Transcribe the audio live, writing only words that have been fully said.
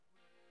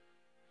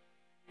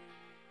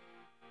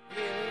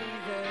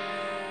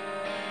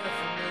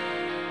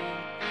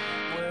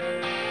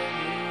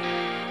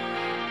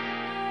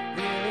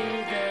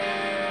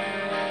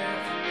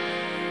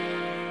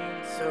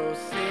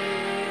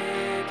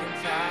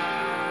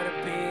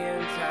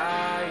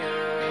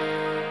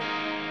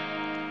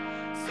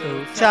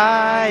So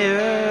tired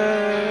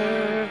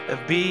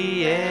of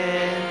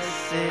being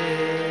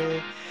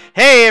sick.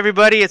 Hey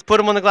everybody, it's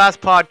Put 'em on the Glass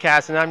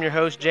podcast, and I'm your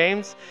host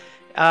James.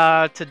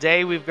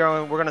 Today we're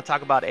going to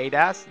talk about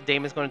ADAS.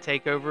 Damon's going to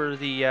take over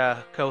the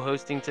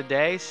co-hosting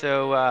today,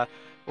 so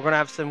we're going to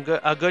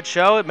have a good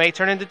show. It may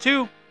turn into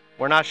two.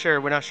 We're not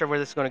sure. We're not sure where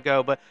this is going to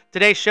go. But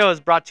today's show is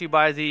brought to you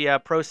by the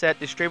Pro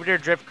Set distributor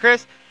Drift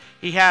Chris.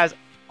 He has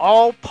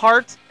all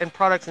parts and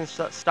products in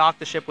stock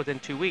to ship within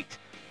 2 weeks.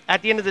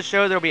 At the end of the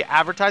show, there'll be an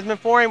advertisement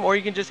for him, or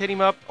you can just hit him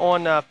up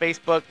on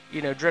Facebook.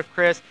 Drift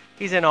Chris.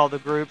 He's in all the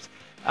groups.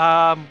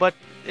 But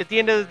at the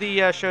end of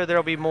the show,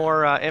 there'll be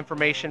more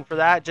information for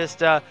that.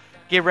 Just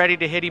get ready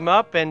to hit him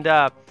up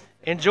and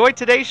enjoy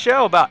today's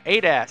show about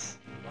ADAS.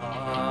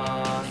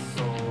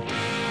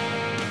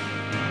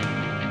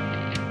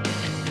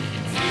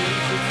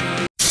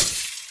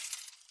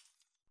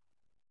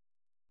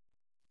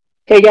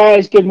 Hey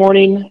guys, good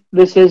morning.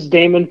 This is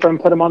Damon from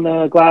Put 'em on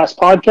the Glass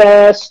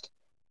podcast.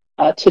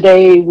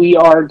 Today we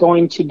are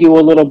going to do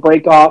a little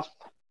break off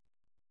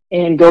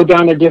and go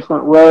down a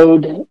different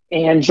road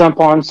and jump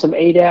on some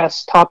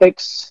ADAS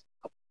topics.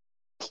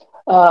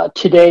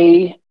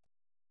 Today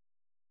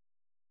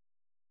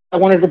I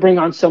wanted to bring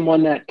on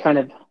someone that kind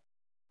of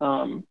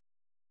um,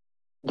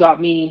 got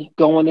me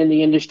going in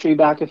the industry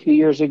back a few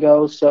years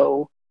ago.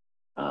 So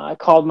I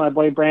called my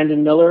boy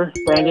Brandon Miller.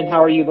 Brandon,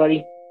 how are you,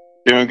 buddy?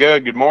 Doing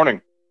good. Good morning.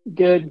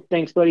 Good.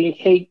 Thanks, buddy.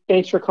 Hey,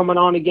 thanks for coming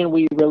on again.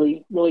 We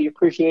really, really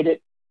appreciate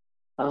it.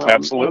 Um,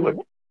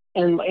 Absolutely.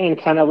 and and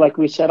kind of like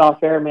we said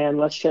off air, man.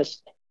 Let's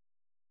just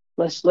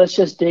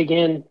dig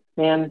in,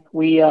 man.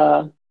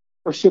 We're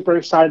super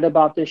excited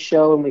about this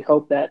show, and we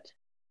hope that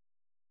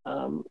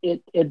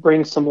it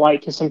brings some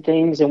light to some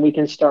things, and we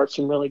can start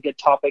some really good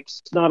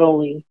topics, not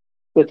only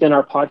within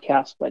our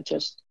podcast, but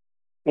just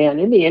man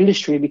in the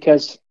industry,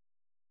 because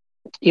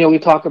we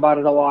talk about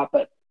it a lot,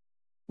 but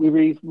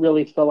we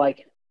really feel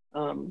like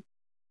um,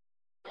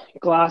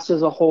 glass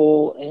as a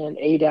whole and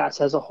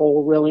ADAS as a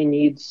whole really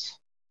needs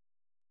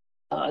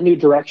a new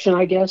direction,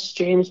 I guess.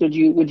 James, would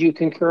you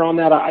concur on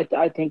that?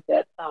 I think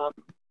that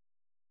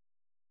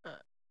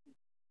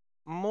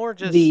More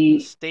just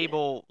the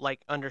stable, like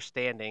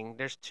understanding.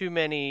 There's too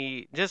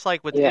many, just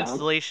like with yeah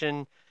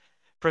installation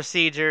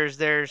procedures.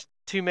 There's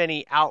too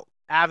many out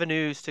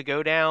avenues to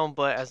go down.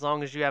 But as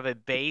long as you have a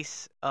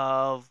base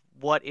of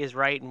what is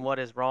right and what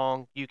is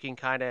wrong, you can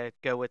kind of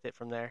go with it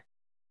from there.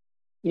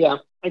 yeah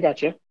I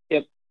got you.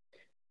 Yep.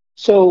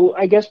 So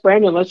I guess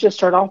Brandon, let's just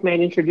start off,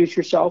 man. Introduce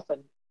yourself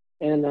and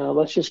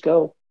let's just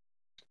go.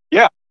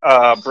 Yeah.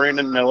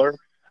 Brandon Miller,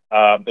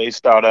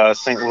 based out of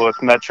St. Louis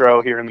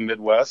Metro here in the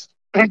Midwest.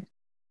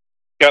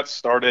 Got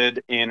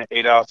started in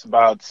ADAS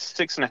about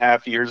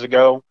 6.5 years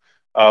ago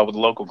with a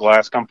local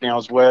glass company I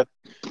was with.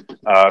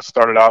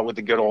 Started out with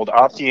the good old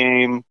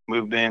OptiAim,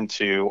 moved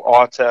into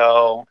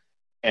Autel,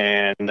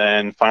 and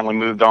then finally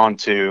moved on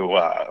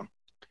to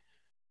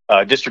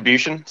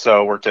distribution.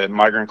 So worked at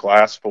Migrant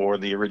Glass for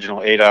the original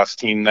ADAS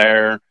team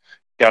there.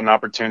 Got an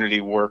opportunity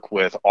to work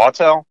with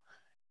Autel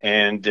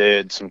and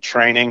did some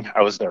training.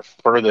 I was their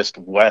furthest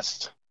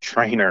west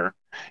trainer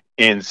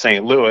in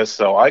St. Louis.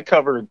 So I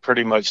covered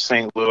pretty much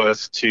St.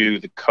 Louis to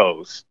the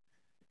coast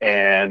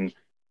and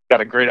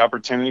got a great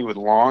opportunity with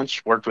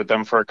Launch. Worked with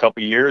them for a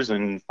couple of years,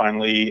 and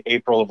finally,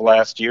 April of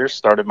last year,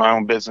 started my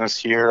own business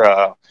here,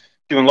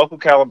 doing local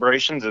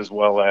calibrations as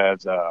well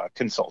as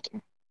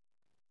consulting.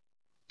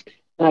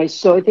 Nice.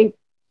 So I think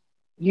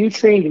you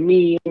trained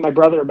me and my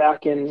brother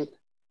back in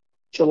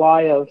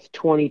July of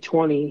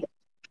 2020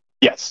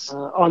 Yes.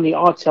 on the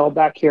Autel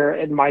back here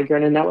at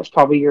Migrant, and that was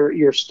probably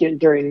your stint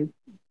during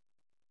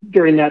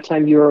that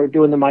time you were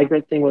doing the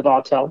Migrant thing with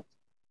Autel.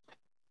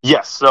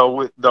 Yes. So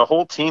with the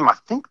whole team, I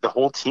think the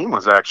whole team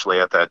was actually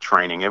at that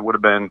training. It would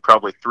have been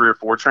probably 3 or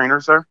 4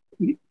 trainers there.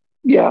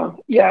 Yeah,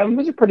 it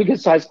was a pretty good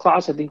sized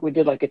class. I think we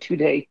did like a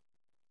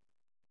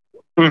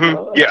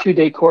Yeah. 2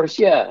 day course.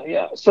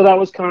 Yeah. So that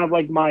was kind of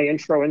like my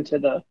intro into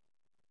the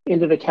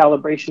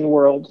calibration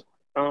world.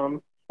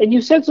 And you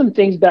said some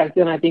things back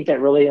then, I think, that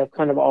really have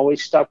kind of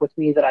always stuck with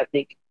me that I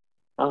think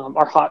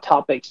are hot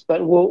topics.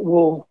 But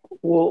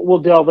we'll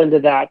delve into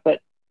that. But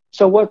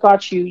so what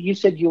got you? You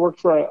said you worked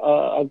for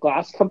a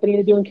glass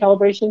company doing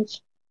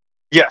calibrations.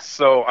 Yes.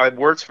 So I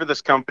worked for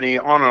this company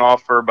on and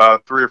off for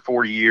about 3 or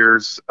 4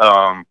 years.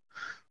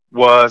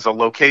 Was a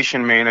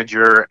location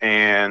manager,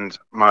 and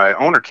my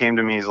owner came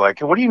to me. He's like,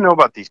 "Hey, what do you know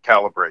about these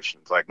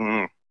calibrations?" Like,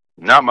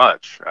 not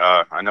much.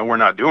 I know we're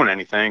not doing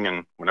anything,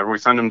 and whenever we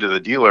send them to the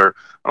dealer,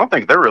 I don't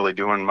think they're really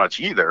doing much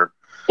either.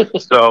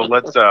 So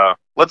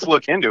let's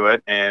look into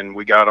it. And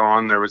we got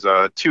on. There was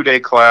a 2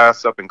 day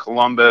class up in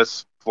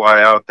Columbus.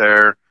 Fly out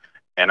there,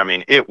 and I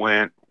mean, it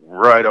went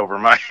right over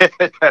my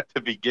head at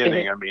the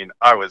beginning. I mean,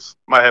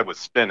 my head was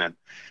spinning.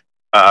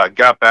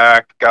 Got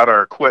back, got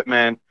our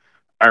equipment.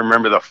 I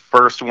remember the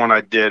first one I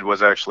did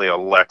was actually a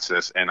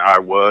Lexus, and I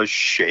was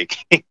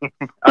shaking.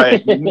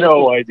 I had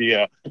no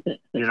idea.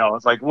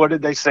 It's like, what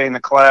did they say in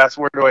the class?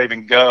 Where do I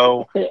even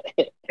go?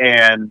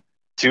 And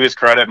to his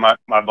credit, my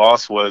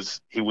boss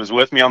he was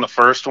with me on the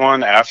first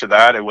one. After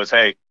that, it was,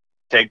 hey,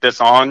 take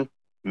this on,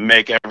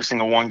 make every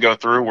single one go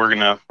through. We're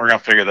gonna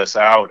figure this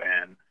out.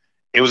 And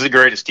it was the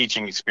greatest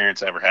teaching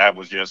experience I ever had.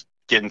 Was just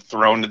getting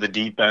thrown to the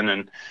deep end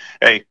and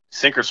hey,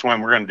 sink or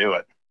swim, we're gonna do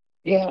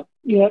Yeah,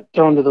 yeah,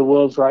 thrown to the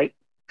wolves, right?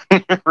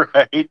 it.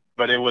 Right?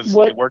 But it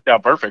What worked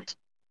out perfect.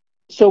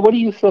 so what do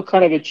you feel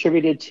kind of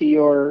attributed to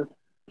your,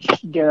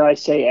 dare I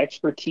say,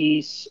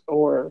 expertise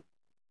or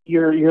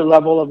your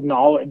level of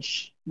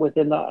knowledge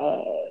within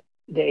the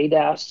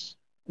ADAS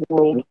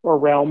world or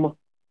realm?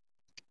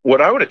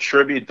 What I would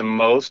attribute the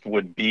most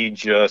would be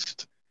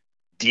just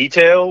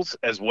details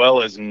as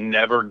well as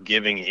never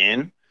giving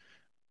in.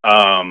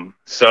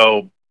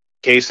 So,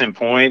 case in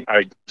point,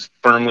 I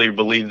firmly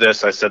believe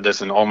this. I said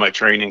this in all my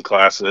training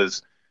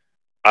classes.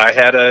 I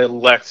had a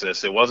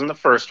Lexus. It wasn't the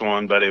first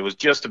one, but it was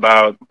just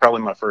about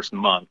probably my first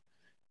month.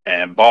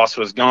 And boss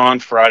was gone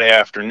Friday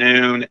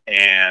afternoon,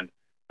 and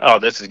oh,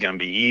 this is going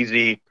to be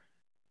easy.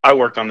 I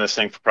worked on this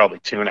thing for probably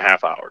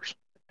 2.5 hours,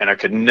 and I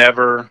could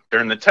never,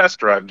 during the test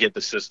drive, get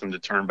the system to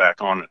turn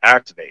back on and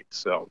activate.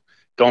 So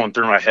going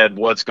through my head,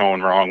 what's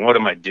going wrong? What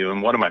am I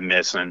doing? What am I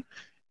missing?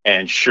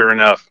 And sure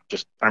enough,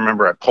 just I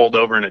remember I pulled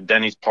over in a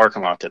Denny's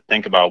parking lot to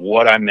think about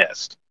what I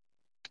missed.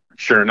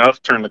 Sure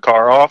enough, turned the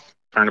car off,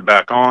 turned it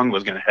back on,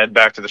 was going to head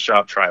back to the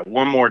shop, try it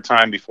one more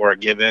time before I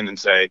give in and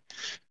say,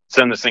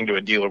 send this thing to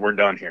a dealer. We're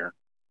done here.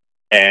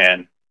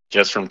 And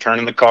just from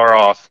turning the car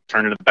off,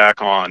 turning it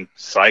back on,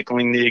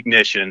 cycling the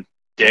ignition,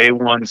 day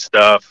one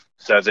stuff,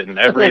 says it in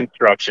every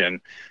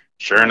instruction.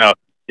 Sure Right. enough,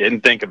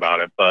 didn't think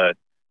about it, but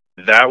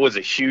that was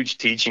a huge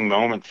teaching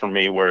moment for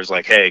me where it's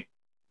like, hey,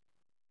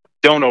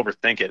 don't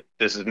overthink it.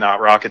 This is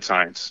not rocket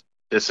science.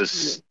 This is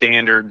Yeah.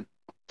 standard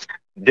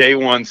day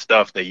one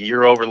stuff that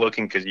you're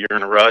overlooking because you're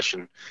in a rush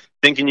and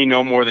thinking you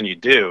know more than you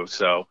do.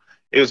 So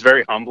it was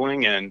very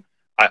humbling. And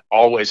I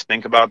always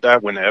think about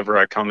that whenever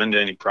I come into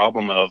any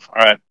problem of,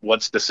 all right,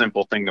 what's the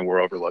simple thing that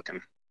we're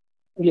overlooking?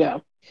 Yeah.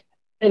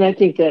 And I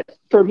think that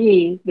for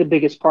me, the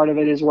biggest part of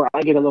it is where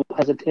I get a little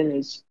hesitant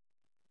is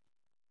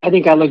I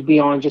think I look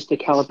beyond just the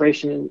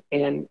calibration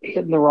and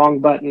hitting the wrong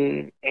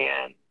button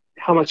and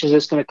how much is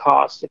this going to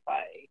cost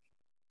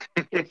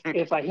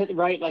if I hit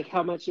right, like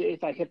how much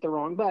if I hit the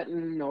wrong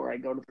button or I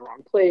go to the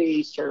wrong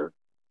place or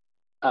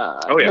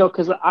Oh, yeah.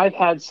 because I've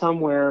had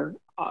somewhere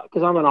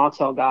because I'm an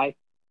autel guy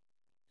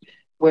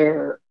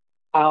where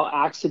I'll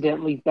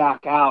accidentally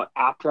back out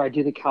after I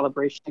do the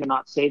calibration and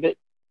not save it,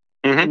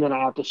 Hmm. and then I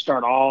have to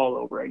start all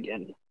over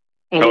again.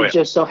 And Oh, it yeah.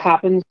 just so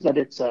happens that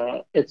it's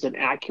an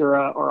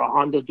Acura or a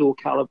Honda dual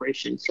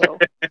calibration.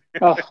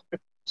 Uh,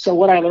 so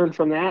what I learned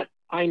from that,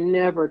 I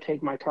never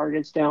take my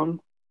targets down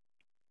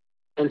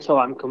until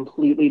I'm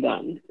completely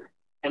done.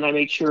 And I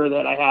make sure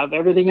that I have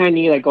everything I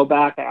need. I go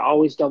back, I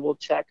always double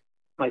check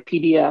my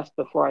PDF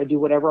before I do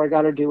whatever I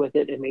got to do with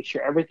it and make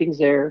sure everything's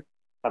there,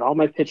 got all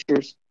my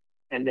pictures,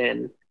 and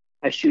then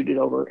I shoot it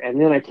over and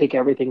then I take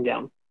everything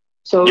down.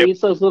 So Yep.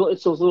 it's those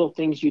little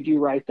things you do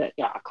right that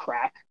yeah,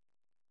 crap.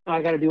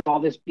 I got to do all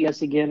this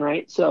BS again,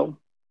 right? So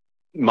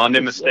Monday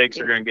it's mistakes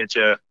are going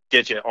to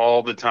get you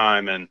all the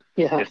time. And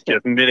yeah, it's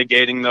just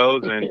mitigating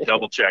those and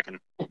double checking.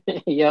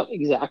 yep,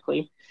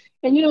 exactly.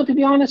 And to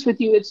be honest with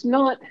you, it's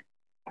not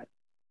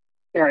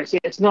dare I say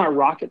it's not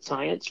rocket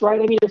science,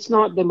 right? I mean, it's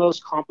not the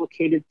most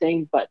complicated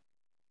thing, but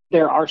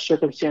there are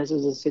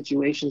circumstances and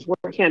situations where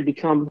it can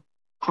become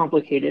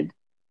complicated.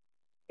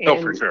 Oh,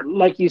 for And sure.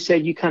 like you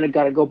said, you kind of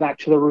got to go back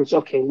to the roots.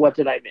 Okay, what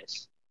did I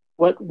miss?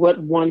 What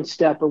one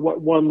step or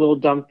what one little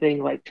dumb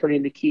thing like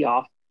turning the key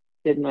off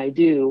didn't I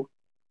do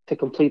to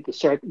complete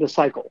the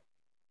cycle?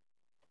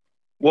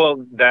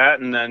 Well, that,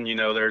 and then,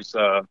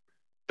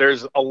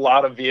 there's a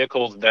lot of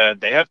vehicles that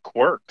they have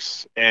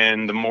quirks,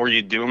 and the more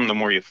you do them, the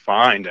more you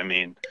find. I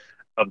mean,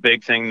 a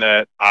big thing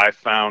that I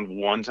found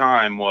one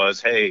time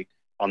was, hey,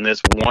 on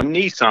this one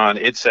Nissan,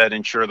 it said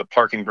ensure the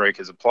parking brake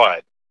is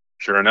applied.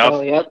 Sure Oh,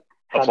 enough, yep,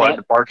 had applied that.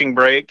 the parking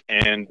brake,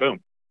 and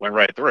boom, went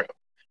right through.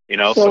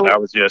 So that So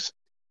was just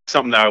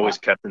something that I uh, always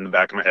kept in the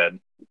back of my head.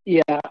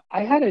 yeah,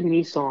 I had a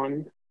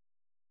Nissan. It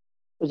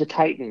was a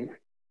Titan,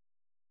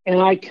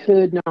 and I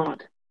could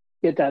not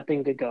get that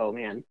thing to go,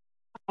 man.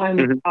 I'm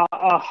Hmm.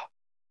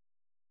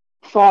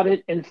 fought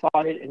it and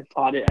fought it and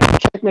fought it. I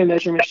checked my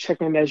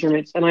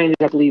measurements, and I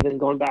ended up leaving,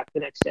 going back the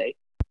next day.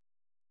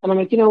 And I'm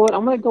like, you know what?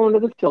 I'm gonna go into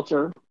the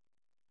filter,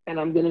 and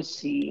I'm gonna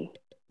see,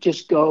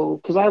 just go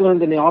because I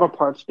learned in the auto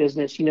parts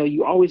business,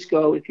 you always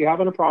go if you're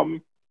having a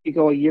problem, you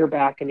go a year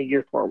back and a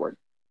year forward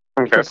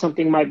Okay. because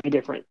something might be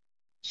different.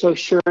 So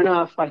sure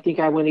enough, I think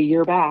I went a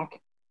year back,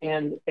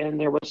 and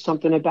there was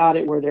something about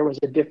it where there was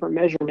a different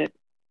measurement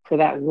for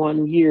that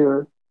 1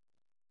 year,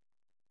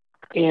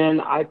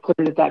 and I put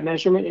it at that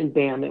measurement, and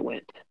bam, it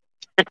went.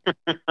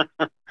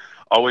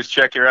 Always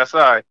check your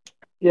SI.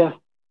 Yeah.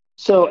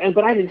 So,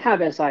 but I didn't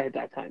have SI at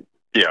that time.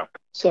 Yeah.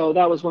 So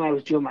that was when I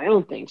was doing my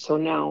own thing. So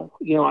now,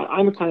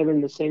 I'm kind of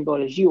in the same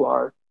boat as you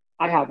are.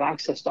 I have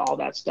access to all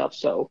that stuff.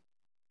 So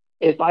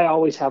if I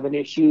always have an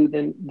issue,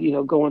 then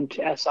going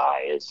to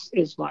SI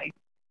is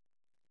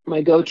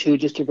my go-to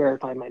just to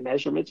verify my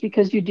measurements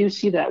because you do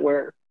see that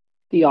where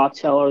the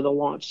Autel or the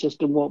launch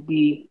system won't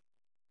be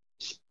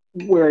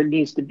where it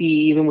needs to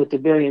be, even with the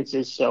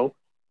variances. So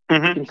you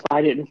Hmm. can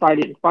fight it and fight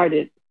it and fight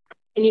it.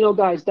 And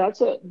guys,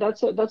 that's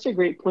a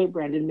great point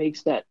Brandon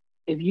makes, that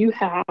if you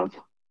have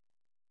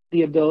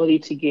the ability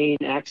to gain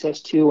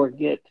access to or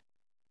get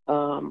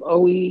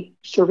OE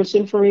service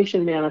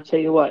information, man, I'll tell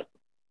you what,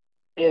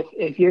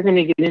 if you're going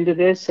to get into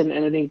this, and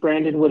I think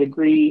Brandon would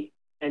agree,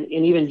 and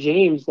even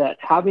James, that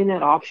having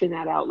that option,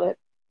 that outlet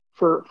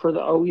for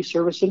the OE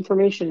service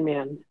information,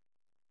 man,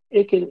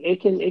 it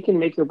can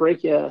make or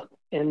break you,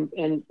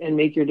 and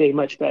make your day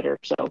much better.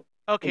 So if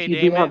Okay, you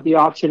do have Damon. the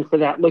option for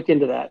that, look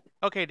into that.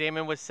 Okay,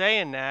 Damon was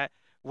saying that.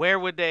 Where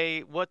would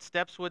they? What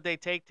steps would they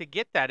take to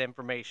get that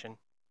information?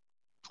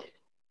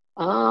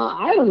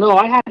 I don't know.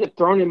 I had it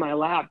thrown in my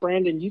lap.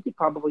 Brandon, you could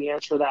probably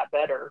answer that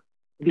better.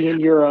 Being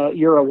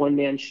you're a one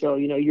man show,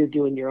 you're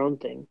doing your own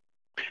thing.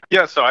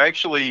 Yeah, so I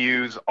actually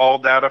use all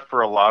data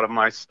for a lot of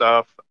my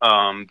stuff.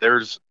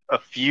 There's a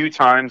few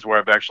times where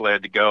I've actually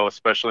had to go,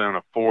 especially on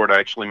a Ford. I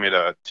actually made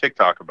a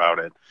TikTok about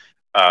it.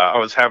 I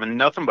was having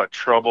nothing but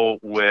trouble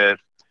with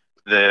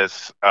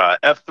this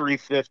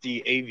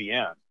F350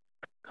 AVM,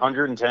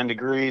 110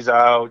 degrees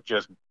out,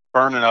 just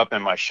burning up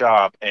in my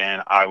shop,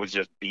 and I was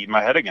just beating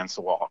my head against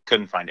the wall.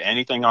 Couldn't find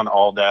anything on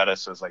all data,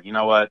 so I was like, you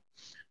know what?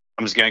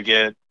 I'm just gonna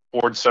get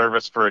Ford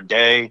service for a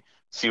day,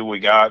 see what we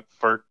got.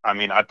 For I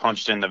mean, I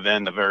punched in the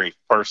VIN. The very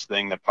first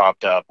thing that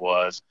popped up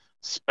was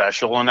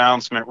special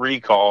announcement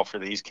recall for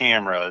these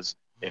cameras.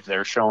 If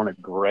they're showing a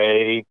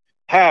gray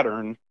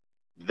pattern,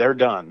 they're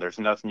done. There's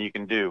nothing you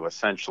can do.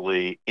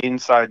 Essentially,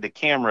 inside the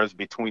cameras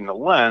between the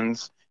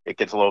lens, it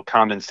gets a little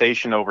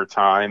condensation over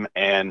time,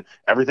 and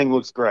everything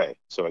looks gray.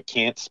 So it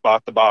can't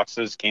spot the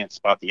boxes, can't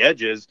spot the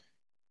edges.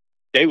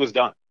 Day was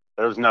done.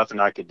 There was nothing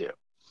I could do.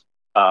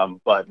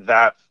 But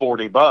that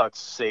 $40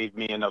 saved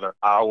me another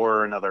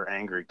hour, another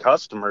angry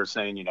customer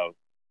saying,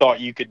 thought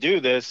you could do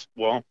this.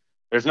 Well,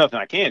 there's nothing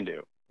I can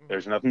do.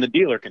 There's nothing the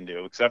dealer can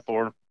do except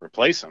for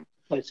replace them.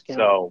 Let's count.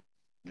 So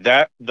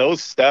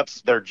those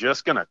steps, they're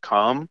just going to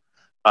come.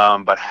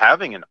 But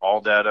having an all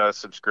data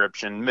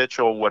subscription,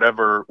 Mitchell,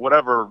 whatever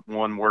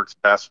one works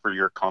best for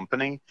your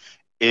company,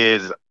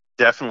 is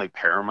definitely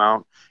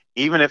paramount.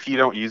 Even if you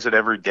don't use it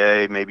every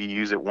day, maybe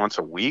use it once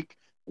a week.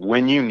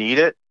 When you need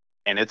it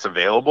and it's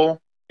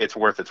available, it's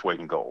worth its weight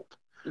in gold.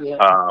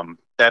 Yeah,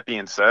 That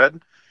being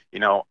said,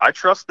 I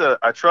trust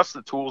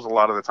the tools a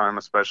lot of the time,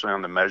 especially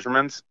on the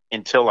measurements,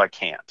 until I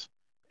can't.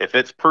 If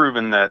it's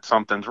proven that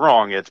something's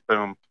wrong, it's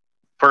boom,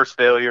 first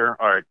failure.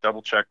 All right,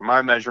 double check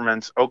my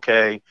measurements.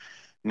 Okay,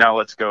 now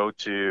let's go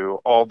to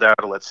all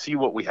data. Let's see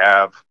what we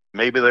have.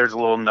 Maybe there's a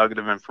little nugget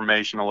of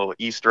information, a little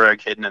Easter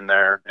egg hidden in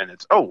there, and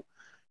it's, oh,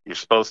 you're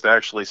supposed to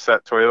actually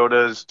set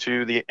Toyotas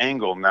to the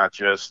angle, not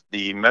just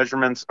the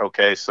measurements.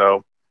 Okay,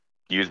 so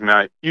use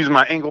my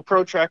angle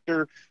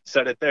protractor,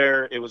 set it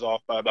there. It was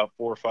off by about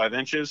 4 or 5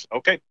 inches.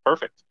 Okay,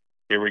 perfect.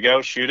 Here we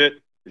go. Shoot it.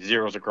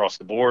 Zeros across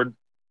the board.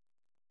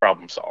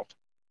 Problem solved.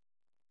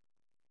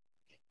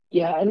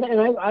 yeah, and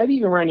I've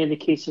even run into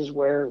cases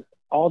where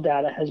all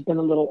data has been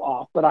a little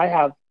off, but I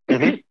have,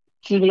 Hmm.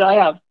 excuse me, I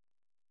have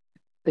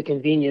the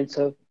convenience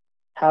of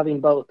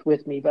having both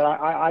with me. But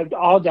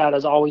all data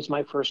is always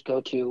my first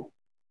go to,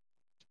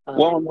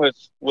 Well, um, and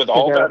with to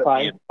all that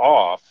verify. being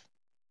off,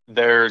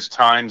 there's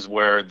times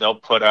where they'll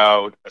put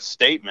out a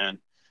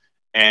statement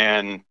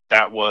and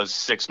that was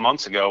 6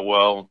 months ago.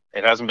 Well,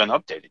 it hasn't been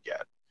updated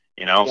yet.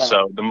 Yeah,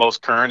 So the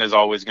most current is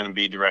always going to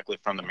be directly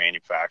from the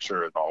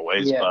manufacturer, as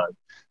always, yeah, but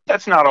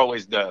that's not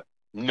always the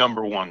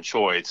number one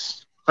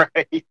choice, right?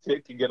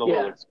 It can get a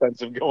little yeah.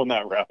 expensive going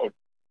that route.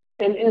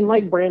 And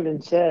like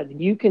Brandon said,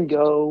 you can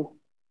go.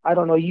 I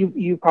don't know.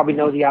 You probably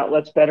know the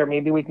outlets better.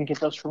 Maybe we can get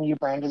those from you,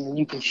 Brandon, and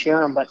you can share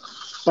them. But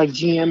like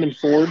GM and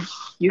Ford,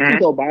 you can Hmm.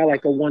 go buy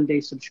like a 1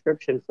 day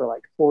subscription for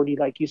like 40,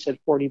 like you said,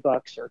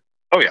 $40 or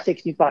Oh yeah.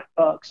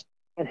 $65,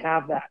 and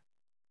have that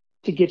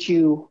to get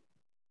you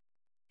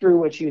through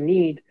what you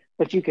need.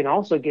 But you can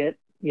also get,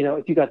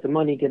 if you got the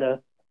money, get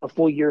a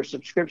full year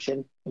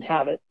subscription and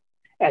have it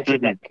at your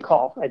Hmm. beck and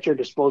call, at your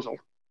disposal.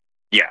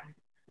 Yeah.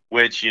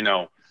 Which,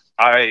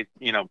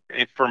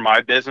 for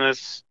my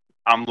business,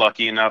 I'm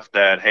lucky enough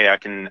that, hey, I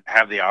can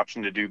have the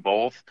option to do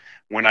both.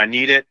 When I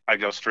need it, I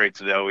go straight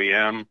to the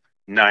OEM.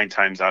 9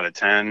 times out of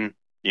 10,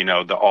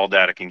 the all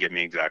data can get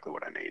me exactly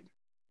what I need.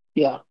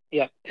 Yeah,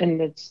 yeah.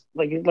 And it's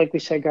like we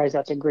said, guys,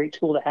 that's a great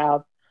tool to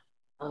have.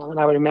 And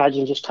I would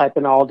imagine just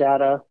typing all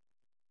data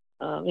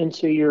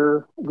into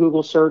your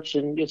Google search,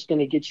 and it's going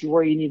to get you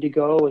where you need to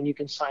go, and you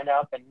can sign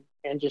up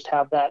and just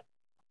have that.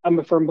 I'm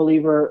a firm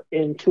believer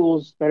in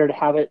tools. Better to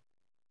have it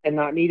and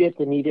not need it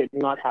than need it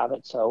and not have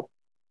it. So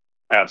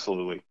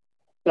Absolutely.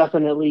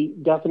 definitely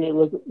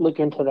look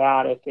into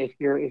that if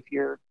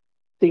you're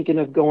thinking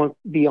of going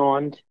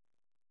beyond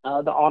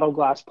the auto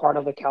glass part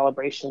of the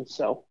calibration.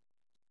 So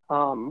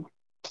um,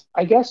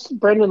 I guess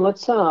Brendan,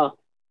 let's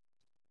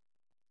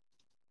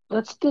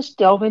just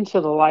delve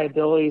into the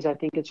liabilities. I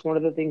think it's one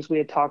of the things we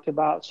had talked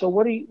about. So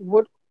what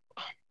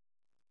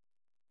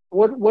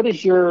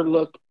is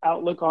your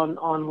outlook on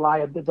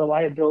the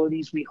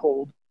liabilities we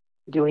hold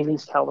doing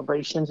these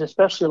calibrations,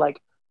 especially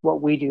like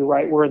what we do,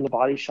 right? We're in the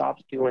body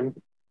shops doing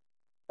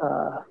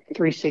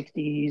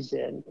 360s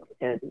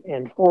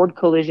and forward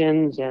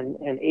collisions and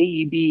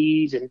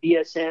AEBs and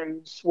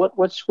BSMs.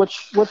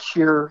 What's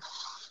your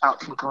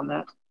outlook on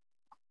that?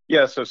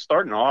 Yeah, so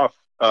starting off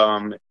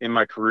in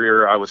my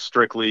career, I was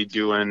strictly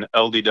doing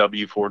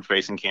LDW forward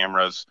facing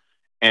cameras,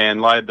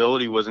 and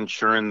liability was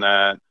ensuring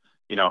that,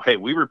 hey,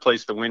 we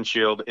replaced the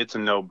windshield. It's a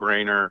no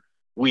brainer.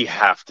 We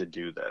have to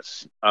do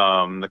this.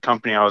 The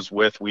company I was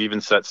with, we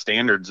even set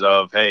standards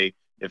of, hey,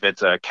 if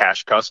it's a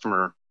cash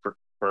customer,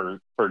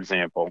 for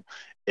example,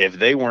 if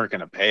they weren't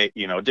going to pay,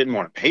 didn't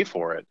want to pay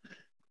for it,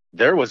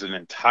 there was an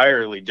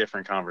entirely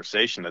different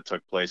conversation that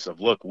took place of,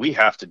 look, we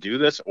have to do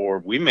this or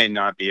we may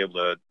not be able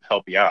to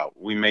help you out.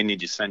 We may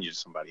need to send you to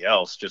somebody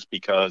else just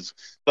because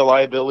the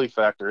liability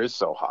factor is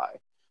so high.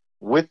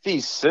 With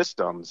these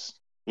systems,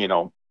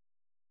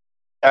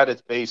 at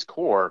its base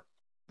core,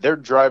 they're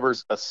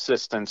driver's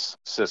assistance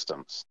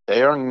systems.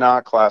 They are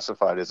not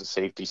classified as a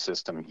safety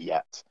system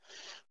yet.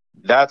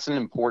 That's an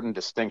important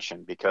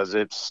distinction because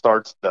it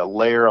starts the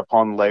layer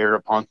upon layer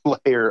upon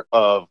layer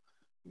of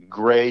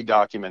gray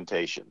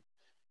documentation.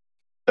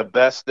 The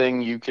best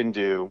thing you can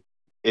do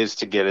is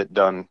to get it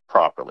done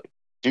properly.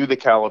 Do the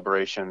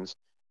calibrations.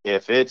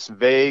 If it's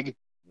vague,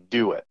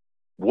 do it.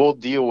 We'll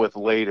deal with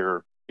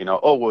later,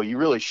 oh, well, you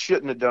really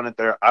shouldn't have done it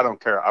there. I don't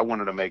care. I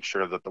wanted to make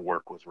sure that the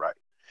work was right.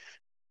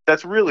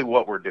 That's really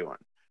what we're doing.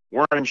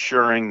 We're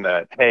ensuring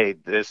that, hey,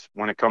 this,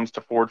 when it comes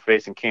to forward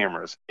facing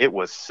cameras, it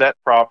was set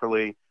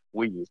properly.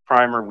 We used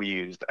primer, we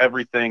used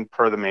everything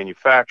per the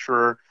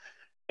manufacturer,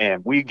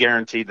 and we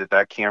guarantee that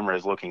that camera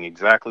is looking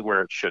exactly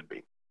where it should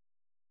be.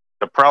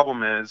 The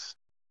problem is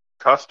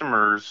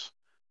customers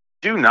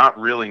do not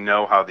really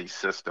know how these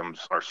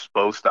systems are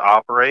supposed to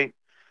operate.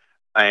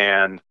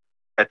 And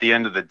at the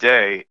end of the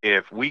day,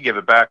 if we give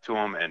it back to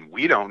them and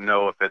we don't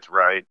know if it's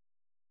right,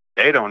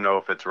 they don't know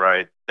if it's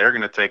right, they're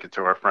going to take it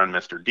to our friend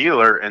Mr.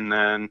 Dealer, and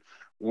then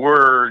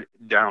we're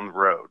down the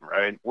road,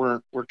 right?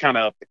 We're kind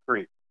of up the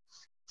creek.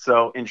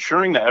 So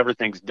ensuring that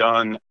everything's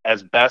done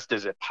as best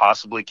as it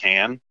possibly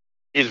can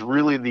is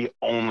really the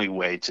only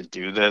way to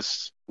do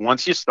this.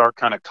 Once you start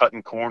kind of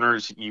cutting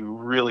corners, you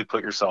really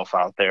put yourself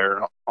out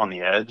there on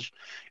the edge.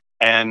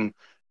 And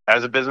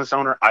as a business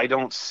owner, I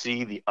don't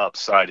see the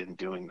upside in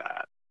doing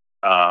that.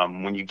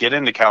 When you get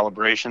into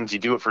calibrations, you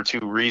do it for two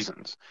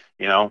reasons,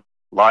 you know,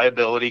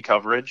 liability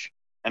coverage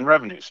and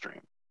revenue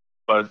stream,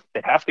 but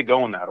they have to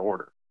go in that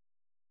order.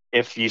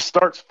 If you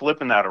start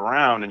flipping that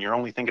around and you're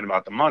only thinking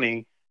about the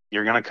money,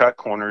 you're going to cut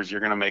corners,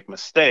 you're going to make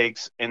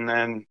mistakes, and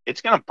then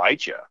it's going to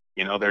bite you.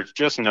 There's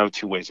just no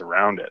two ways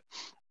around it.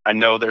 I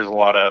know there's a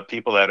lot of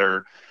people that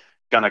are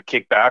going to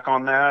kick back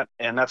on that,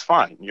 and that's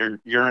fine.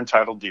 You're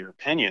entitled to your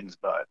opinions,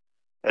 but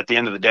at the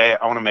end of the day,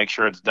 I want to make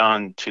sure it's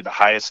done to the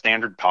highest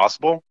standard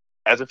possible,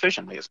 as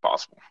efficiently as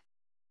possible.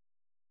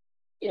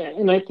 Yeah,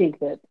 and I think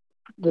that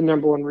the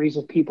number one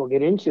reason people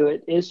get into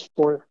it is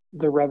for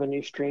the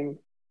revenue stream,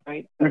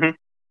 right? Mm-hmm.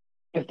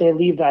 If they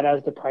leave that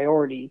as the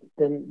priority,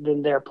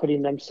 then they're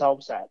putting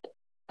themselves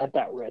at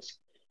that risk.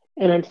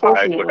 And I would have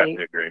unfortunately,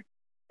 to agree.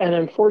 and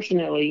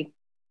unfortunately,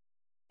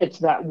 it's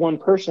that one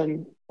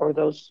person or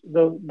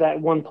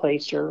that one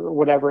place or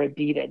whatever it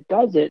be that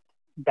does it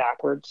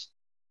backwards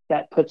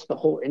that puts the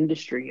whole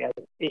industry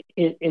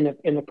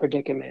in a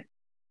predicament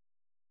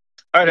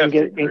I'd and have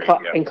to get agree.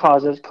 Yeah. and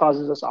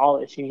causes us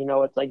all issues.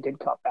 It's like good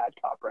cop, bad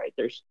cop, right?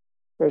 There's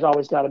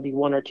always got to be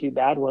one or two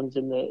bad ones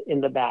in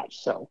the batch.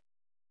 So,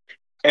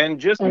 And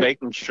just and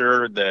making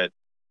sure that,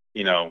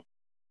 you know,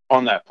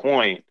 on that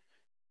point,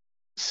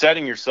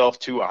 setting yourself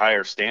to a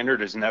higher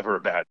standard is never a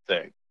bad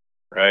thing,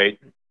 right?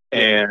 yeah,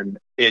 And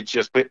it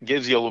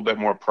gives you a little bit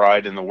more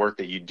pride in the work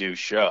that you do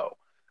show.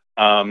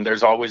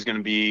 There's always going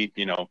to be,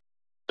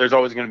 there's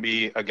always going to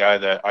be a guy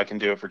that I can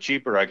do it for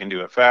cheaper, I can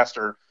do it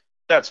faster.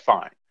 That's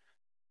fine.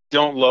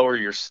 Don't lower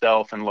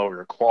yourself and lower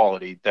your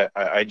quality. That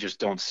I just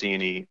don't see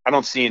any. I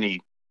don't see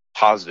any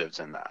positives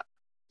in that.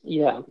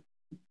 yeah.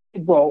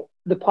 Well,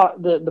 the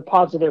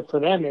positive for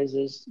them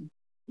is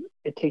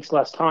it takes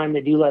less time, they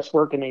do less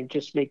work, and they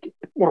just make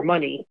more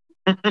money,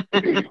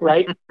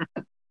 right?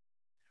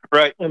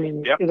 Right. I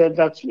mean, Yep.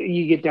 that's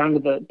you get down to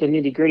the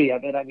nitty gritty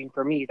of it. I mean,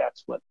 for me,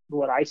 that's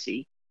what I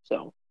see.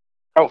 So,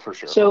 Oh, for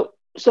sure.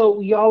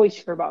 so you always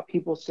hear about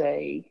people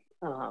say,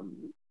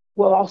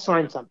 "Well, I'll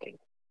sign something.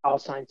 I'll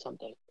sign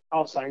something.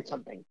 I'll sign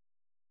something."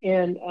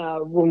 And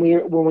when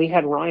we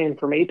had Ryan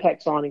from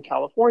Apex on in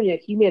California,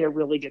 he made a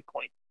really good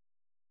point.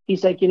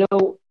 He's like,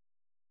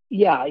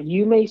 yeah,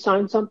 you may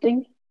sign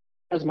something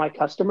as my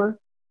customer,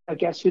 but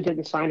guess who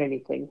didn't sign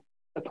anything?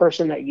 The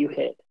person that you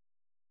hit,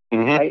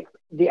 Hmm. right?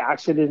 The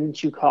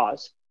accident you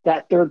caused,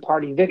 that third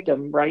party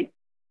victim, right?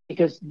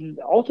 Because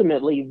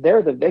ultimately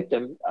they're the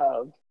victim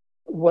of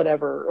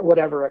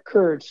whatever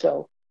occurred.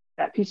 So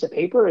that piece of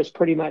paper is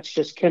pretty much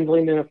just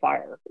kindling in a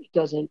fire. It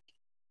doesn't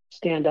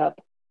stand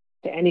up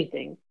to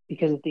anything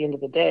because at the end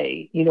of the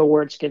day, you know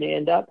where it's going to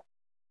end up.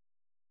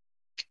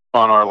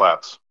 On our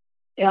laps.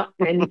 Yeah,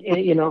 and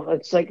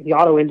it's like the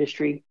auto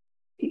industry.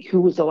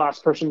 Who was the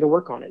last person to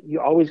work on it? You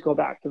always go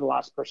back to the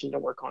last person to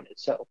work on it.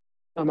 So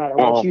No matter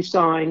what Well, you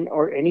sign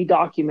or any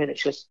document,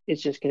 it's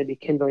just going to be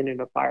kindling in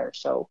a fire.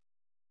 So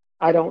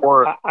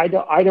or I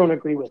don't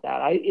agree with that.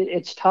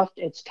 It's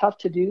tough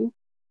to do,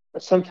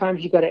 but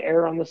sometimes you got to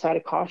err on the side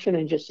of caution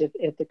and just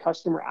if the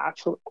customer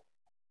actually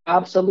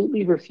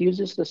absolutely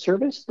refuses the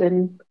service,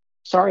 then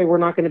sorry, we're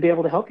not going to be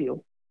able to help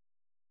you.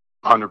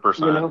 You 100%.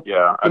 know,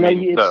 Yeah. I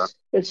mean, the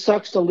it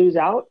sucks to lose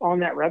out on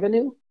that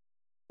revenue,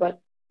 but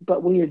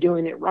when you're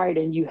doing it right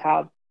and you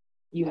have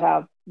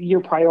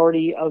your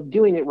priority of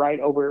doing it right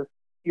over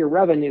your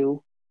revenue,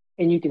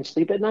 and you can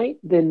sleep at night,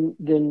 then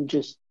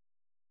just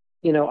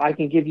I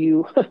can give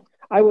you.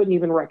 I wouldn't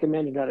even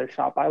recommend another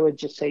shop. I would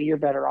just say you're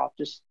better off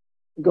just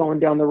going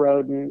down the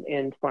road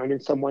and finding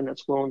someone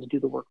that's willing to do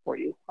the work for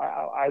you.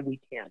 We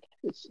can't.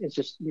 It's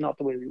just not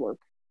the way we work.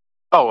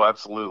 Oh,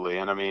 absolutely.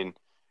 And I mean,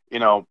 you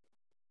know,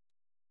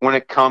 when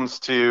it comes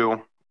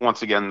to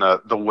once again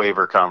the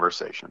waiver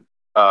conversation,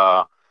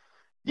 uh,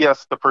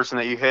 yes, the person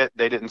that you hit,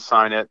 they didn't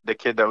sign it. The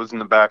kid that was in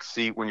the back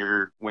seat when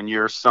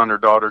your son or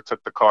daughter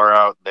took the car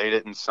out, they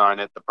didn't sign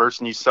it. The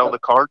person you sell Yep. the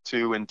car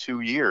to in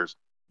 2 years,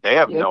 they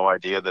have Yep. no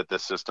idea that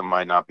this system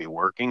might not be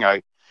working.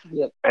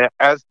 Yep.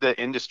 As the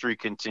industry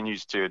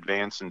continues to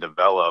advance and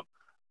develop,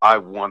 I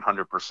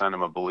 100%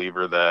 am a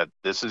believer that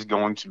this is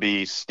going to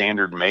be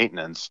standard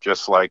maintenance,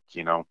 just like,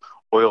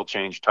 oil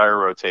change, tire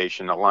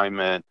rotation,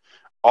 alignment,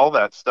 all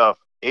that stuff.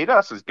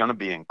 ADAS is going to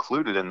be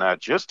included in that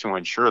just to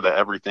ensure that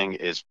everything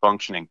is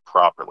functioning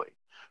properly.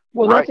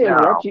 Well, Right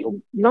now,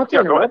 not to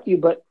yeah, go ahead. interrupt you,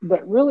 but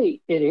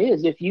really it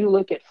is. If you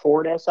look at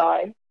Ford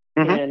SI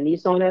Hmm. and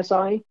Nissan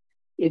SI,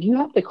 if you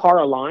have the car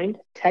aligned,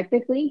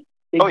 technically,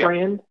 Oh, big yeah.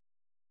 brand,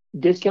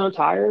 discount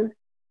tire,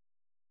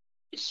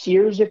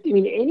 Sears, if I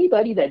mean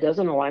anybody that does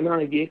an alignment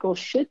on a vehicle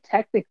should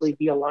technically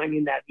be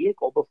aligning that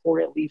vehicle before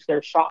it leaves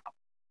their shop.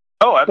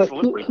 Oh, But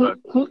absolutely. But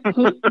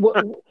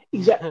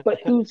but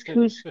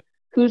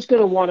who's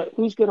gonna want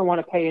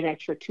to pay an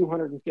extra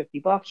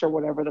 $250 or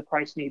whatever the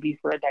price may be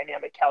for a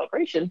dynamic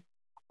calibration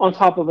on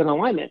top of an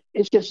alignment?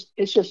 It's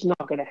just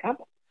not going to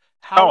happen.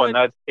 How oh, and would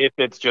that's if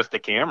it's just a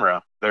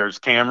camera. There's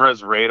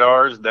cameras,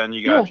 radars, then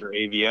you Yeah, got your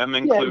AVM yeah,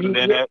 included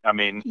in it. I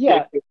mean,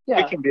 yeah, it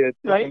yeah, can be it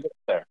right, can get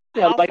there.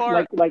 yeah, how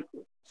far? like.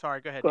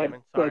 Sorry, go ahead, Go ahead,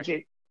 Damon. go ahead, Sorry.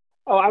 Jake.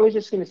 Oh, I was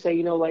just going to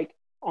say, like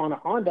on a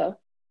Honda,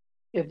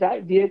 if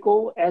that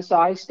vehicle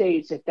SI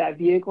states if that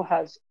vehicle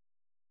has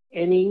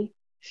any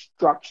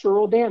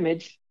structural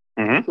damage,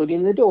 Hmm.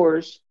 including the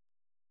doors,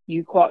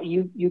 you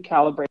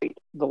calibrate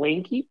the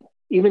lane keep.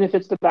 Even if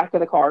it's the back of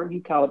the car,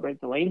 you calibrate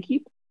the lane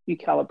keep. You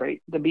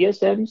calibrate the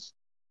BSMs,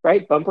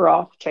 right? Bumper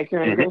off, check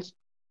your Hmm. angles.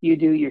 You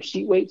do your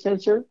seat weight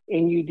sensor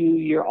and you do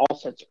your all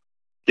sensor.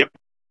 Yep.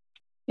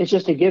 It's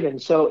just a given.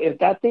 So if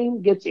that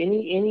thing gets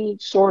any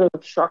sort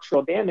of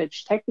structural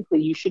damage,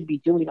 technically you should be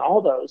doing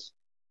all those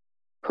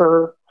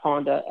per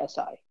Honda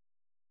SI.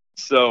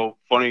 So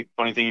funny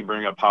thing you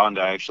bring up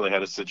Honda. I actually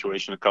had a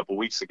situation a couple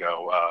weeks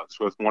ago. It's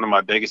with one of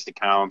my biggest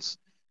accounts.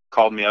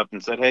 Called me up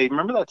and said, "Hey,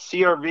 remember that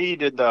CRV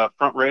did the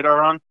front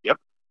radar on?" Yep.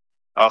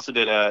 I also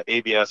did a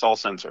ABS all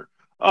sensor.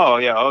 Oh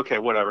yeah, okay,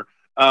 whatever.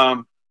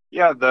 Um,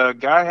 yeah, the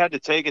guy had to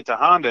take it to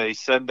Honda. He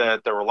said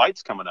that there were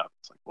lights coming up.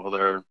 It's like, well,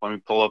 there. Let me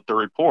pull up the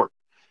report.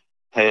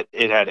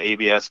 It had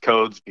ABS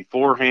codes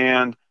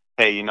beforehand.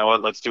 Hey, you know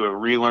what? Let's do a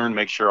relearn,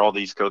 make sure all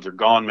these codes are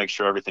gone, make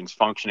sure everything's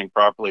functioning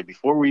properly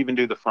before we even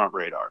do the front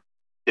radar.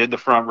 Did the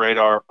front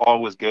radar,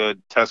 all was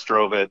good, test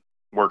drove it,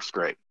 works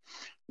great.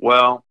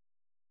 Well,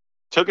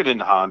 took it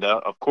into Honda.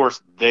 Of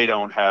course, they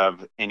don't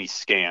have any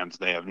scans.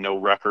 They have no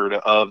record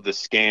of the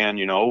scan.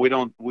 We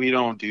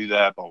don't do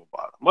that, blah, blah,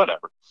 blah,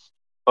 whatever.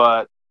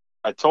 But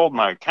I told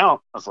my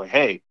account, I was like,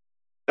 hey,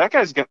 that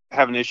guy's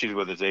having issues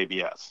with his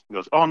ABS. He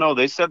goes, oh no,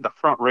 they said the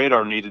front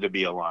radar needed to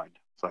be aligned.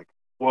 It's like,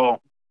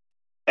 well,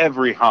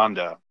 every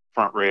Honda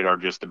front radar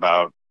just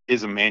about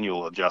is a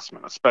manual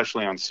adjustment,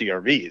 especially on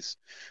CRVs.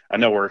 I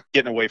know we're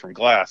getting away from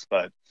glass,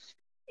 but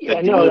the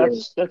Yeah, no, dealer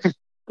that's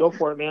go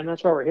for it, man.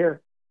 That's why we're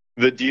here.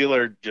 the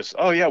dealer just,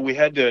 oh yeah, we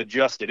had to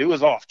adjust it. It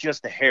was off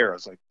just a hair. I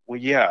was like, well,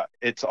 yeah,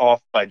 it's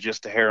off by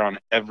just a hair on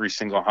every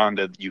single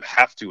Honda. You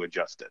have to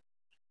adjust it.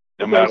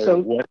 No Okay, matter so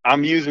what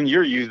I'm using,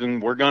 you're using,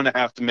 we're going to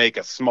have to make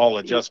a small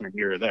adjustment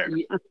here or there.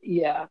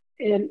 yeah,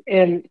 and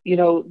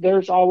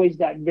there's always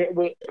that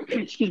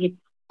excuse me,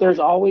 there's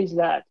always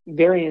that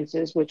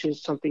variances, which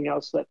is something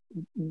else that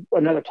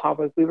another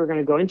topic we were going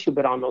to go into,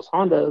 but on those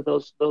Honda,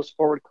 those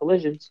forward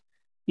collisions,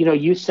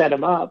 you set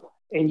them up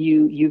and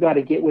you got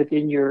to get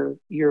within your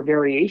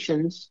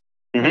variations,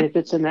 and Hmm. if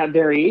it's in that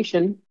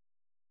variation,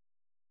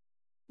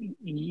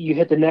 you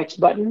hit the next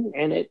button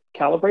and it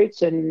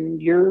calibrates,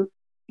 and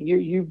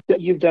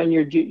you've done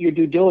your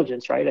due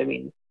diligence, right? I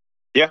mean,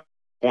 Yeah.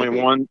 Point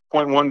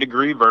one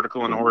degree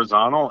vertical and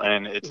horizontal,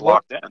 and it's yep,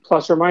 locked in.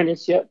 plus or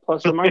minus, yep,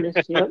 plus or minus,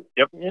 yep,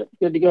 Yep. yep,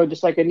 good to go.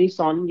 Just like a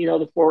Nissan,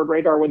 the forward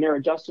radar when they're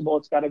adjustable,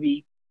 it's got to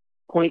be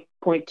point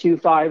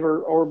 0.25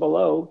 or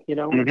below.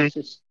 Hmm. It's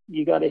just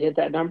you got to hit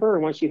that number,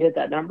 and once you hit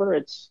that number,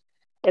 it's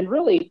and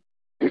really,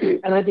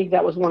 and I think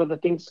that was one of the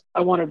things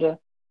I wanted to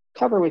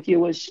cover with you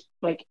was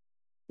like,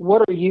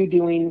 what are you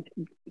doing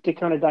to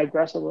kind of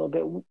digress a little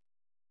bit?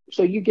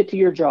 So you get to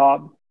your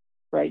job,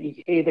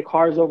 right? Hey, the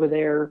car's over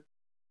there.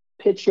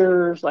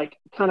 Pictures, like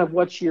kind of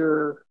what's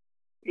your,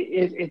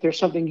 if there's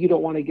something you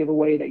don't want to give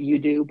away that you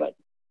do, but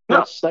No.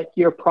 what's like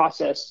your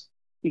process?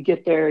 You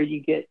get there,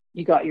 you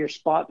got your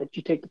spot that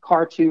you take the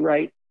car to,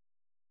 right?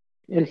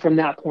 And from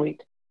that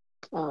point,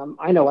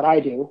 I know what I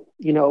do.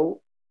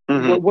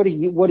 Hmm. What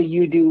do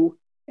you do?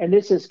 And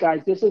this is,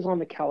 guys, this is on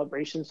the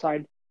calibration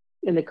side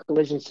in the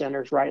collision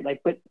centers, right?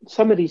 Like, but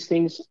some of these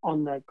things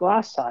on the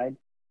glass side,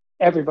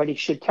 everybody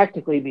should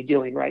technically be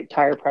doing, right?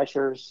 Tire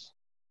pressures,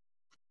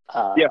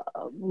 Yeah.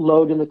 uh,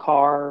 load in the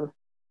car.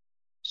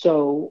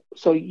 So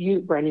you,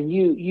 Brandon,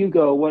 you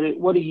go.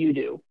 What do you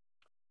do?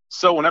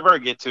 So whenever I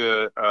get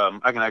to,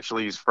 I can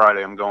actually use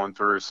Friday. I'm going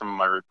through some of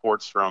my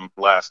reports from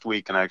last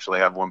week, and I actually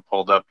have one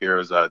pulled up here.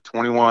 Is a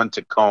 21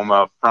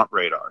 Tacoma front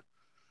radar.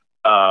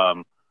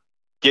 Um,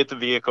 get the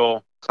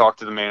vehicle, talk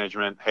to the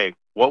management. Hey,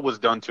 what was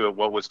done to it?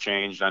 What was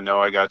changed? I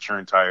know I got your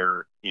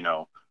entire,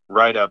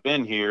 write up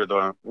in here,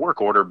 the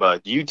work order,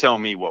 but you tell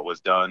me what was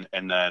done,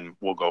 and then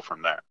we'll go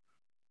from there.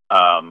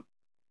 Um,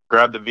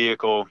 grab the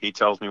vehicle. He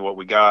tells me what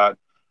we got.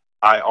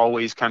 I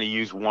always kind of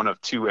use one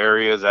of two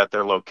areas at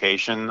their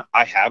location.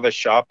 I have a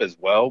shop as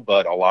well,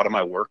 but a lot of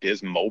my work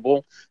is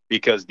mobile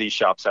because these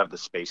shops have the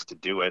space to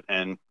do it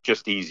and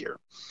just easier.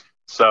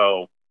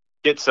 So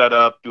get set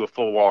up, do a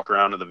full walk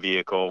around of the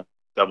vehicle,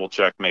 double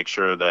check, make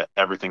sure that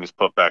everything is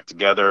put back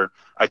together.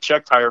 I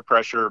check tire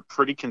pressure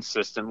pretty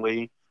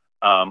consistently,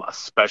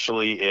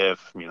 especially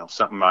if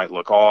something might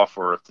look off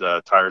or if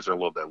the tires are a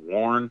little bit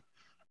worn.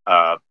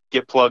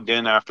 Get plugged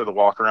in after the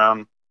walk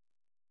around.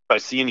 If I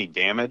see any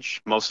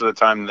damage, most of the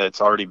time that's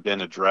already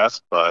been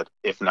addressed. But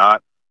if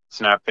not,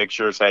 snap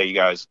pictures. Hey, you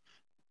guys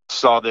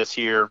saw this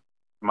here.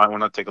 You might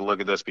want to take a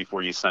look at this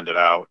before you send it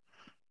out.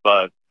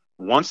 But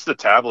once the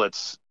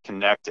tablet's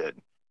connected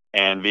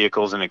and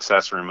vehicles in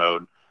accessory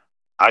mode,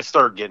 I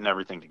start getting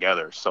everything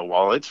together. So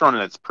while it's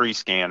running its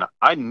pre-scan,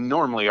 I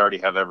normally already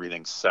have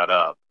everything set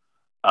up,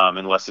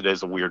 unless it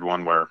is a weird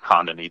one where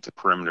Honda needs a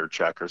perimeter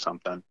check or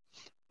something.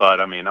 But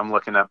I mean, I'm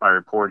looking at my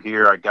report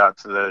here. I got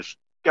to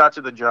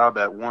the job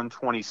at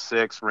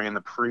 126, ran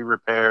the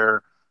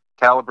pre-repair,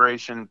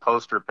 calibration,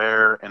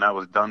 post-repair, and I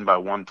was done by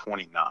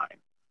 129.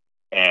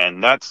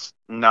 And that's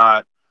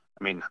not,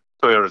 I mean,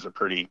 Toyotas are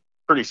pretty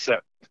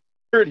set,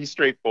 pretty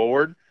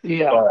straightforward,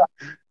 Yeah, but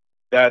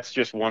that's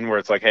just one where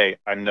it's like, hey,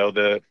 I know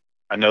the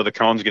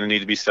cone's going to need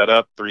to be set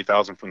up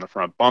 3,000 from the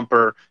front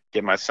bumper,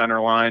 get my center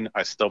line.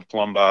 I still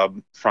plumb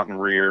bob front and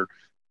rear,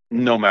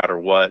 no matter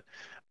what,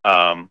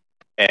 um,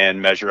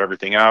 and measure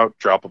everything out.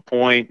 Drop a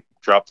point,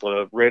 drop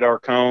the radar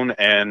cone,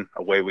 and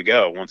away we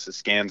go. Once the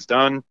scan's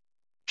done,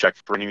 check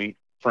for any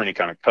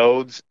kind of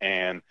codes,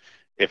 and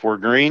if we're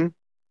green,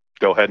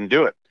 go ahead and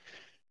do it.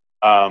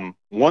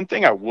 One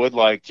thing I would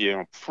like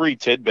to, free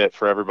tidbit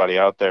for everybody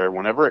out there,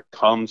 whenever it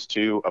comes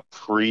to a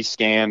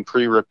pre-scan,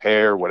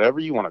 pre-repair, whatever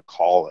you want to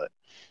call it,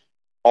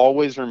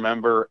 always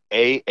remember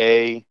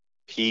AAPT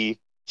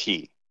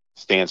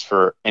stands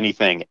for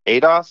anything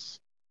ADAS,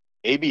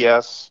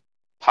 ABS,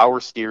 power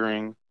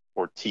steering,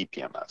 or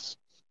TPMS.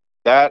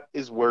 That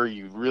is where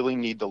you really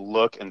need to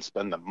look and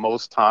spend the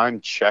most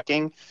time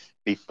checking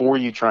before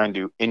you try and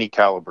do any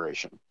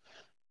calibration.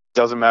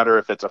 Doesn't matter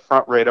if it's a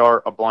front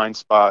radar, a blind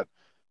spot,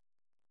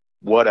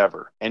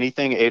 whatever.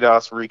 Anything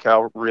ADAS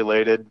recal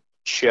related,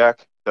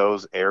 check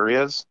those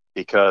areas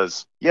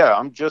because, yeah,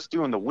 I'm just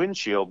doing the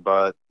windshield,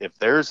 but if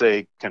there's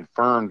a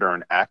confirmed or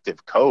an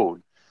active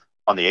code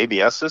on the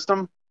ABS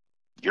system,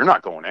 you're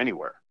not going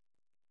anywhere.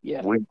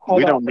 yeah.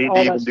 We don't need to All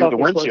that even do stuff the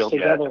just works windshield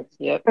yet. together.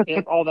 Yep,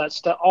 yep. All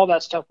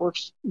that stuff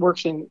works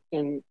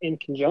in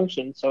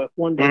conjunction. So if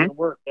one Hmm. doesn't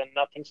work, then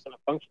nothing's going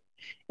to function.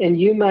 And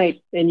you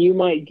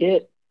might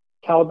get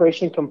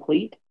calibration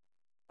complete,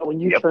 but when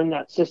you Yep. turn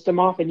that system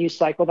off and you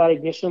cycle that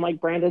ignition, like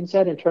Brandon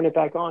said, and turn it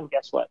back on,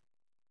 guess what?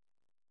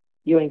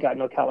 You ain't got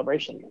no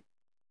calibration.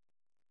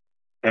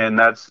 And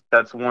that's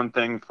one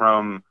thing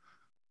from,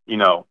 you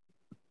know,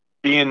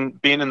 being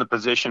in the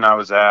position I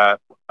was at,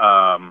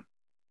 um,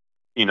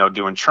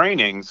 doing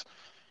trainings.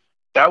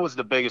 That was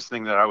the biggest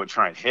thing that I would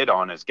try and hit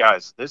on is,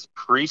 guys, this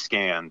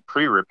pre-scan,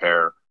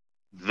 pre-repair,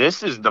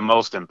 this is the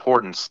most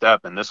important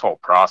step in this whole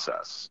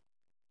process.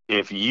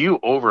 If you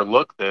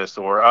overlook this,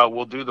 or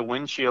we'll do the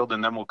windshield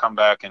and then we'll come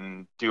back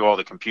and do all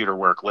the computer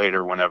work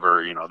later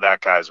whenever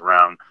that guy's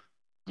around,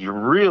 you're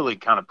really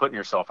kind of putting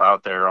yourself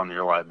out there on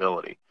your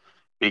liability.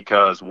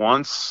 Because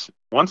once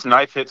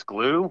knife hits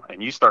glue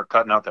and you start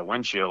cutting out that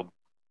windshield,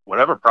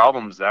 whatever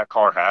problems that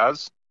car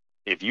has,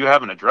 if you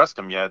haven't addressed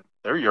them yet,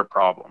 they're your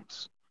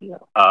problems. Yeah,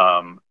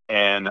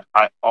 And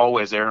I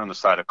always err on the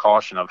side of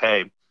caution of,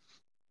 hey,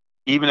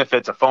 even if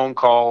it's a phone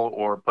call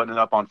or putting it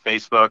up on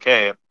Facebook,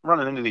 hey, I'm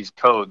running into these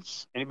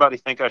codes. Anybody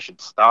think I should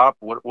stop?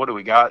 What do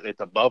we got? It's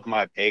above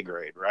my pay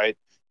grade, right?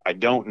 I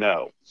don't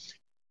know.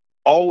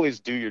 Always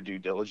do your due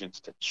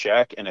diligence to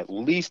check and at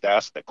least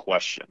ask the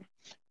question,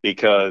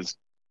 because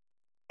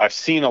I've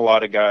seen a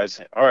lot of guys.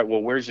 All right,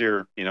 well, where's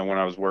your, when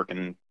I was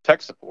working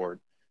tech support,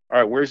 all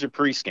right, where's your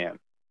pre-scan?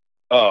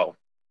 Oh,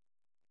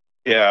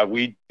 yeah,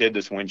 we did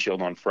this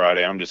windshield on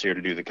Friday. I'm just here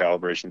to do the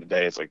calibration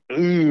today. It's like,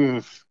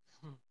 ooh,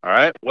 All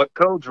right, what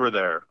codes were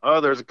there? Oh,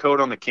 there's a code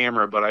on the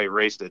camera, but I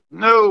erased it.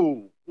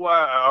 No,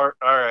 wow.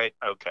 All right,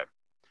 okay.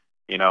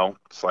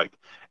 It's like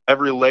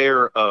every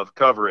layer of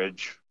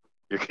coverage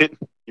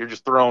you're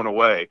just throwing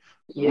away.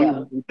 We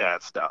Yeah. need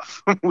that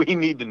stuff. We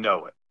need to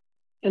know it.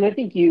 And I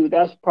think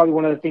that's probably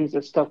one of the things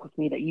that stuck with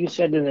me that you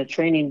said in the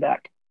training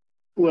back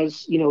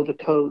was, the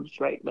codes,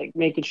 right? Like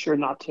making sure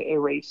not to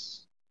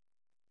erase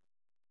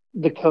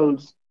the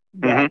codes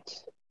Hmm.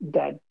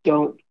 that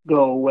don't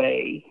go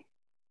away,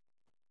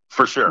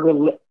 For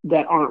sure.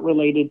 that aren't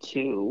related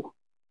to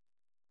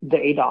the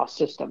ADAS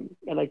system.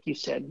 And like you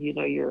said,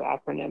 your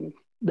acronym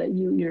that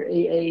your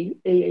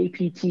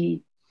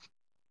AAPT,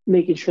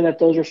 making sure that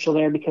those are still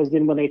there because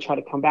then when they try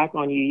to come back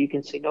on you, you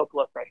can say, nope,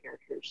 look right here.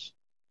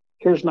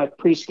 Here's my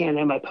pre-scan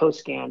and my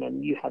post-scan,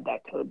 and you had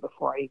that code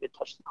before I even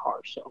touched the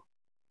car. So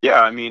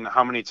Yeah, I mean,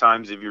 how many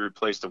times have you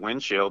replaced a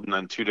windshield and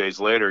then 2 days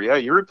later, yeah,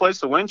 you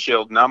replaced the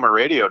windshield, now my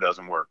radio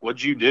doesn't work.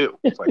 What'd you do?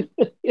 It's like,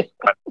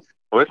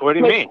 what do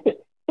you my mean?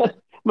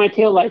 my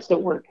tail lights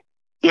don't work.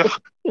 Yeah,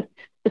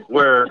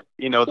 where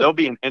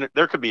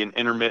there could be an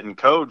intermittent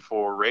code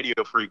for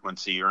radio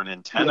frequency or an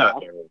antenna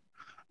Yeah, error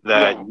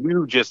that yeah,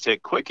 you just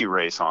hit quick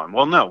erase on.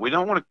 Well, no, we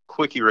don't want to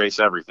quick erase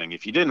everything.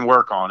 If you didn't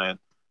work on it,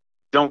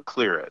 don't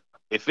clear it.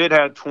 If it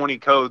had 20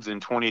 codes in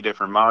 20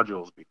 different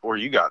modules before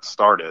you got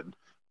started,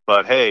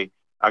 but hey,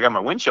 I got my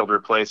windshield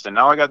replaced and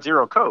now I got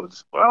zero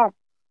codes. Well,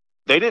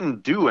 they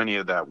didn't do any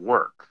of that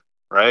work,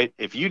 right?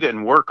 If you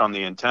didn't work on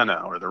the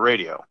antenna or the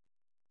radio,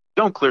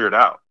 don't clear it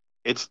out.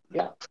 It's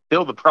yeah,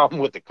 still the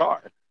problem with the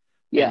car. And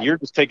yeah, you're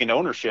just taking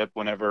ownership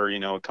whenever,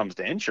 it comes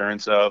to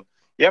insurance of,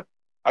 yep,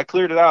 I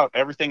cleared it out.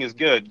 Everything is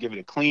good. Give it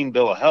a clean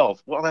bill of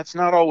health. Well, that's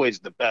not always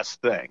the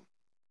best thing.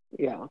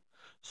 yeah.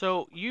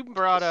 So you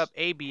brought up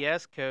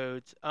ABS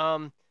codes.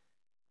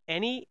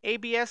 Any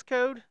ABS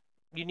code,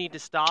 you need to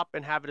stop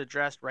and have it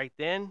addressed right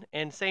then.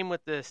 And same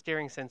with the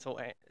steering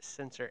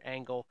sensor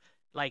angle.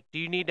 Like, do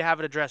you need to have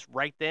it addressed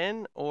right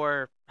then,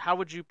 or how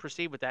would you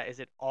proceed with that? Is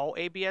it all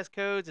ABS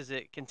codes? Is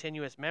it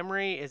continuous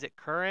memory? Is it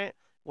current?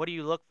 What do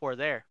you look for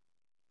there?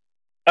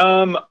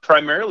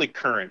 Primarily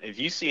current. If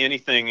you see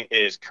anything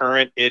is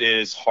current, it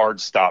is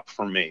hard stop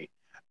for me.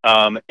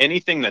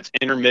 Anything that's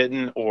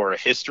intermittent or a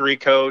history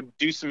code,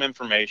 do some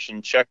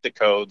information, check the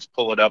codes,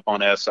 pull it up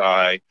on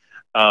SI,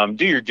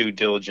 do your due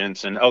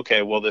diligence, and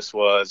okay, well,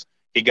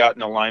 he got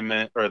an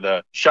alignment, or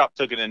the shop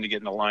took it in to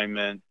get an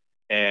alignment,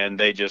 and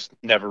they just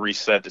never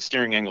reset the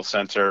steering angle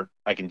sensor.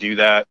 I can do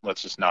that.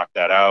 Let's just knock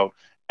that out,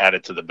 add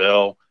it to the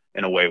bill,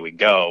 and away we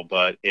go.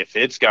 But if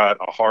it's got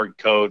a hard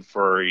code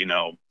for,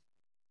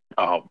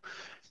 um,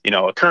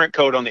 a current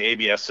code on the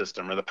ABS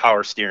system or the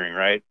power steering,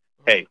 right?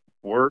 Mhm. Hey,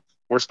 we're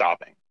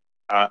stopping.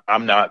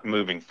 I'm not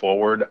moving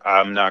forward.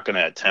 I'm not going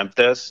to attempt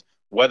this.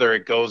 Whether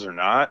it goes or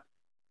not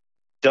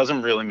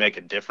doesn't really make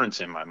a difference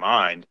in my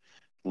mind.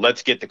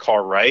 Let's get the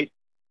car right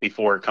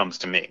before it comes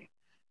to me.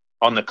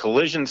 On the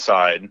collision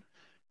side,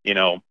 you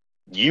know,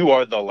 you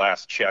are the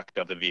last check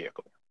of the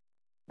vehicle,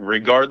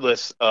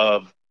 regardless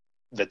of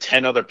the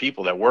 10 other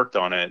people that worked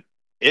on it.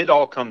 It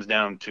all comes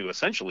down to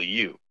essentially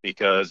you,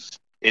 because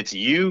it's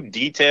you,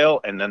 detail,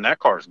 and then that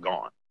car's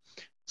gone.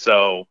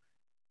 So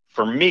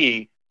for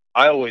me,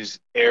 I always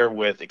err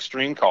with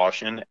extreme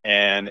caution.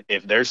 And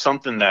if there's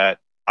something that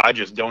I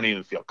just don't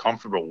even feel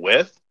comfortable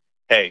with,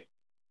 hey,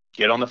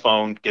 get on the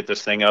phone, get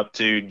this thing up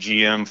to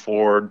GM,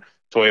 Ford,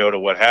 Toyota,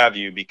 what have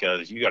you,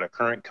 because you got a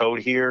current code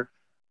here.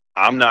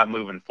 I'm not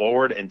moving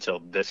forward until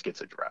this gets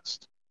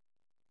addressed.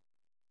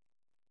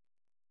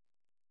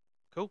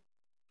 Cool.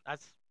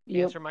 That's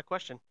Yep. answered my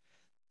question.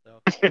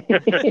 So,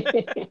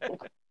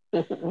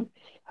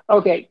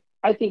 Okay,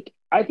 I think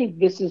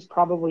this is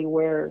probably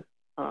where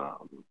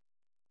um,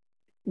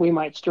 we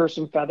might stir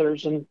some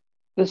feathers, and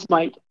this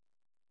might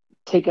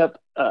take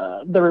up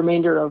the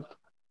remainder of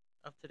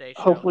of today's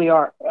show. hopefully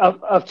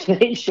of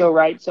today's show,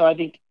 right? So I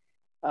think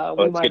we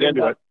Let's might get end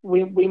into it. up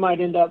we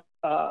might end up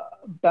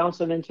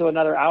bouncing into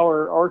another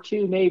hour or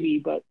two maybe,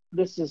 but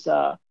this is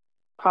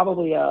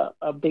probably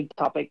a big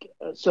topic.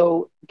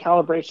 So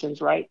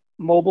calibrations, right?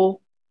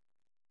 Mobile,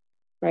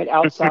 right?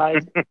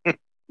 Outside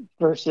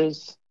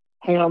versus,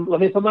 hang on, let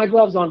me put my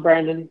gloves on,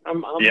 Brandon.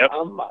 Yep.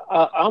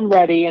 I'm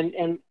ready,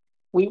 and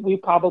we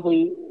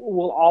probably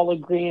will all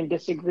agree and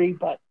disagree,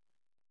 but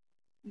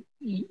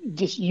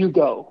just you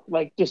go,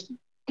 like just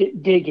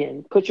dig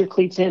in, put your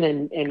cleats in,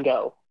 and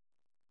go.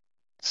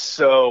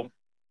 So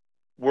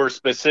we're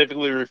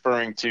specifically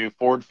referring to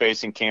forward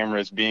facing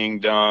cameras being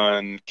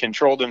done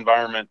controlled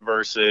environment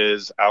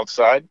versus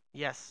outside.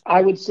 Yes.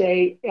 I would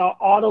say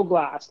auto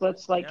glass.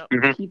 Let's like Yep.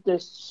 Mhm. keep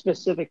this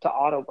specific to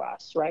auto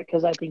glass, right?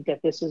 Because I think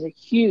that this is a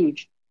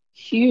huge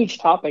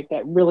topic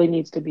that really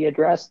needs to be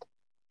addressed.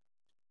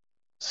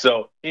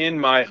 So, in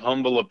my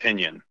humble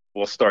opinion,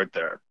 we'll start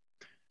there.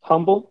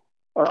 Humble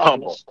or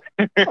Humble.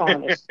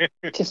 honest? Honest.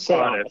 To say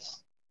Honest.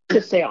 honest.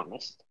 To say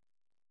honest.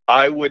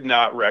 I would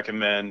not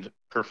recommend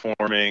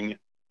performing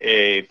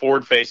a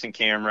forward facing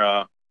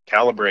camera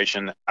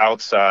calibration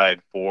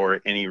outside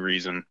for any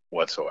reason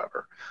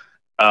whatsoever.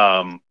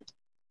 Um,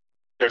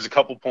 there's a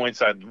couple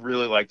points I'd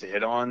really like to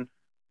hit on.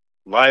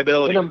 Hit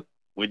Liability. them.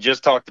 We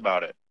just talked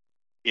about it.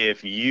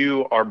 If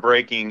you are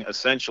breaking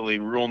essentially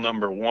rule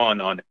number one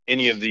on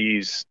any of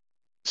these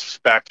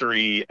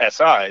factory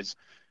SIs,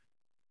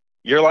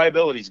 your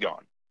liability's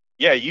gone.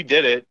 Yeah, you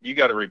did it. You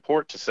got a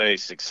report to say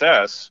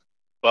success,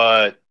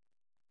 but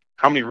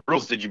how many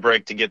rules did you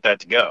break to get that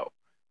to go?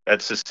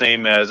 That's the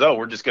same as, oh,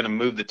 we're just going to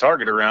move the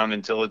target around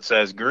until it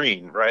says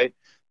green, right?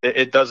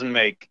 It doesn't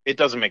make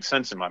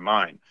sense in my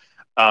mind.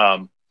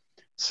 Um,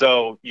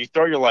 so you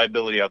throw your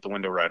liability out the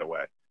window right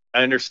away.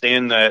 I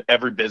understand that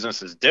every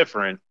business is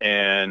different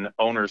and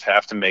owners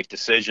have to make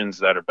decisions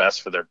that are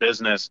best for their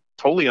business.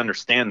 Totally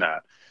understand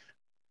that.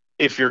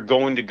 If you're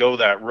going to go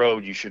that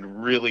road, you should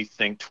really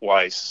think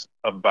twice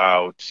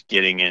about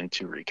getting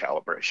into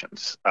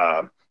recalibrations.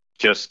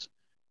 Just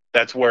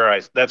that's where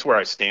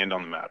I stand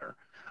on the matter.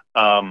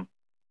 Um,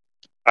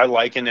 I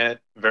liken it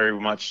very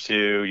much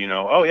to,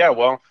 oh yeah,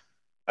 well,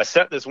 I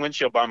set this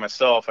windshield by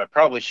myself. I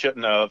probably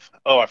shouldn't have.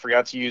 Oh, I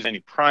forgot to use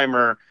any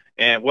primer.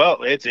 And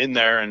well, it's in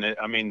there, and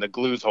I mean the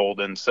glue's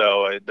holding,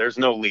 so there's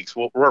no leaks.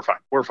 We're fine.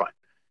 We're fine.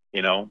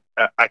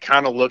 I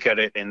kind of look at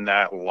it in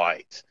that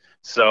light.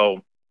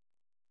 So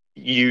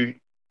you,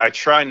 I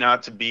try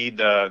not to be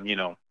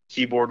the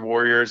keyboard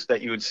warriors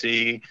that you would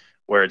see,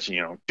 where it's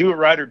do it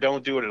right or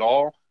don't do it at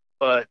all.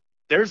 But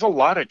there's a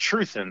lot of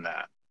truth in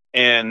that,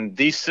 and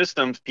these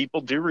systems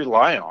people do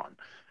rely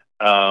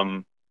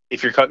on.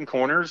 If you're cutting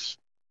corners,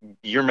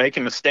 you're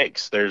making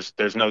mistakes. There's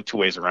no two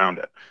ways around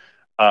it.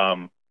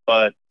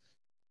 But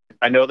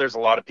I know there's a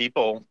lot of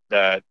people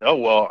that, oh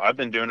well, I've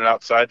been doing it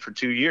outside for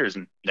 2 years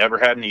and never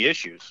had any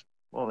issues.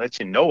 Well, that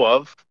you know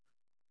of.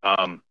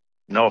 Um,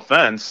 no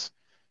offense,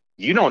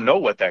 you don't know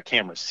what that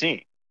camera's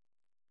seeing.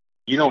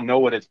 You don't know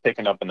what it's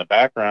picking up in the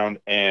background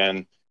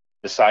and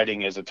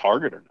deciding is a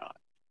target or not.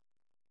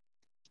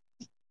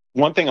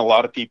 One thing a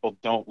lot of people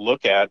don't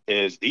look at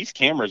is these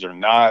cameras are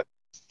not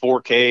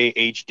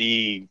 4K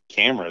HD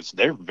cameras.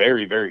 They're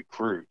very, very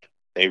crude.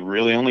 They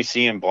really only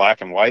see in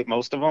black and white,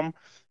 most of them.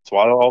 That's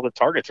why all the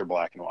targets are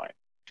black and white.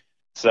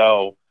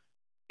 So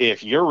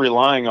if you're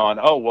relying on,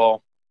 oh,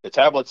 well, the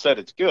tablet said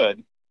it's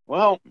good,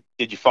 well,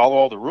 did you follow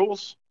all the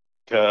rules?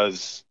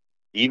 Because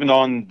even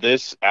on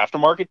this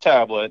aftermarket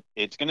tablet,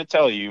 it's going to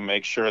tell you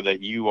make sure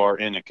that you are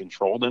in a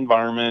controlled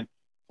environment,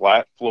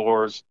 flat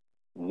floors,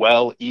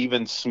 well,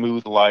 even,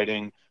 smooth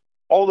lighting.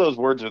 All those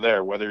words are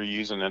there, whether you're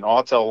using an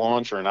Autel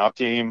launch or an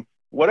Optime,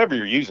 whatever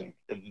you're using,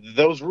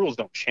 those rules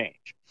don't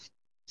change.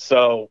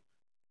 So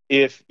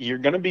if you're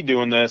going to be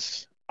doing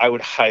this, I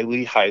would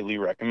highly, highly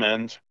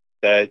recommend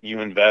that you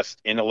invest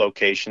in a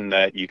location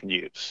that you can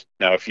use.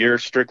 Now, if you're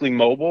strictly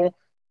mobile,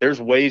 there's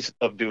ways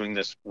of doing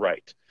this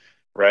right,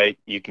 right?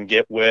 You can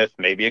get with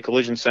maybe a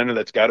collision center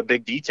that's got a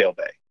big detail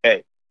bay.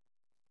 Hey,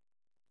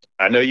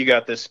 I know you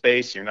got this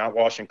space, you're not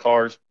washing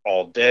cars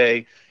all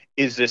day.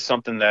 Is this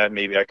something that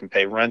maybe I can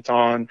pay rent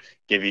on,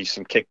 give you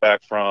some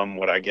kickback from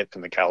what I get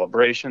from the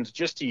calibrations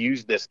just to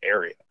use this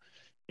area?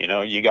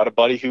 You got a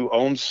buddy who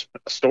owns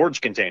a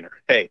storage container.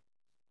 Hey,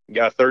 you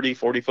got a 30,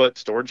 40-foot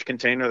storage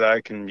container that I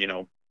can,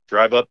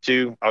 drive up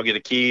to. I'll get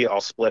a key.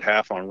 I'll split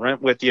half on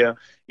rent with you.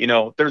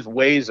 There's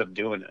ways of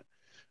doing it.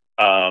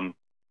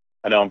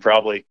 I know I'm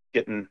probably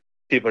getting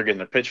people are getting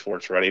their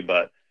pitchforks ready,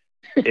 but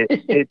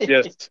it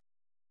just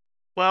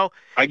Well,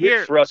 I get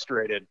here,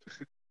 frustrated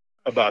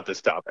about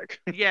this topic.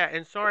 yeah,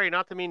 and sorry,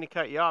 not to mean to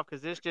cut you off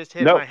because this just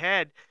hit No. my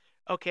head.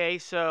 Okay,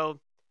 so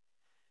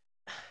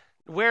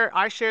where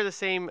I share the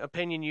same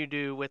opinion you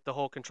do with the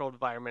whole controlled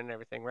environment and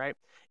everything, right?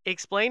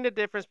 Explain the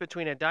difference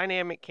between a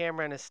dynamic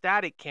camera and a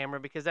static camera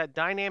because that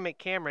dynamic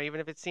camera, even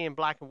if it's seeing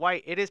black and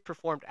white, it is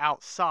performed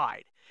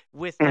outside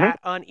with Hmm. that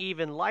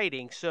uneven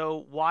lighting.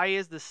 So why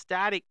is the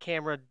static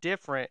camera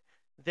different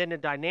than a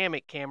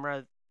dynamic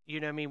camera? You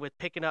know what I mean? With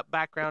picking up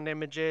background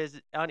images,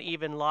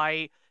 uneven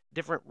light,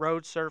 different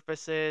road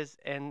surfaces,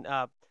 and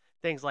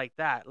things like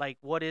that. Like,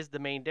 what is the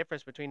main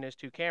difference between those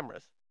two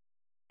cameras?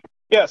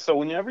 Yeah, so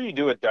whenever you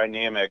do a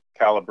dynamic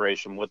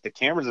calibration, what the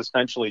camera's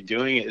essentially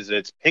doing is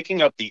it's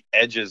picking up the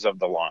edges of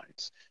the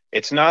lines.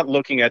 It's not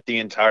looking at the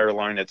entire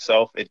line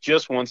itself. It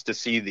just wants to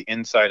see the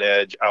inside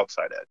edge,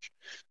 outside edge.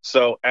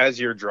 So as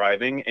you're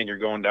driving and you're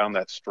going down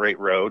that straight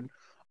road,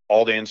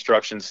 all the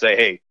instructions say,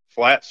 hey,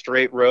 flat,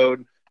 straight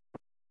road,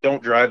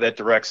 don't drive that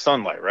direct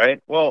sunlight,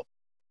 right? Well,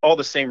 all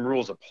the same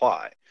rules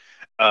apply.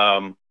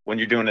 When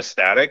you're doing a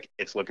static,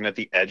 it's looking at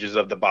the edges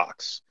of the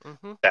box.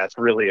 Mm-hmm. That's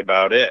really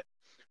about it.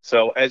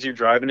 So as you're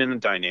driving in a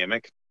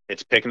dynamic,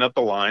 it's picking up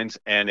the lines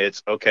and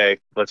it's okay,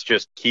 let's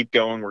just keep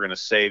going. We're going to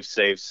save,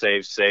 save,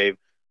 save, save.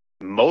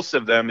 Most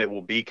of them, it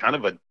will be kind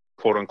of a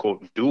quote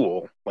unquote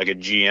dual, like a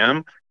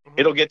GM. Mm-hmm.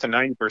 It'll get to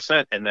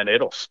 90% and then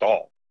it'll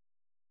stall.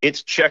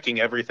 It's checking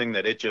everything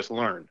that it just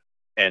learned.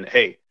 And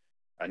hey,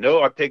 I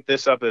know I picked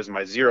this up as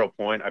my 0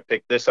 point. I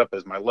picked this up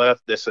as my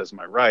left, this as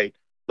my right.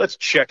 Let's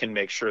check and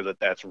make sure that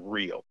that's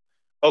real.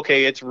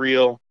 Okay, it's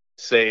real.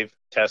 Save,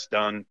 test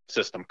done,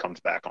 system comes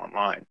back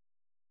online.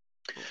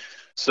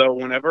 So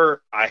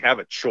whenever I have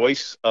a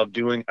choice of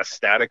doing a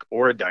static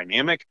or a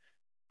dynamic,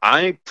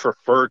 I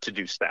prefer to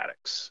do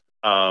statics.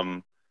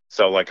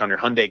 So like on your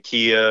Hyundai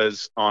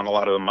Kias, on a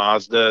lot of the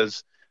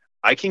Mazdas,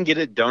 I can get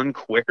it done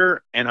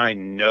quicker. And I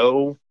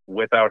know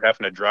without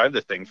having to drive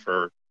the thing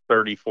for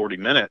 30, 40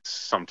 minutes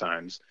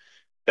sometimes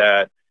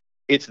that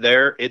it's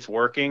there, it's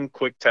working,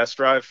 quick test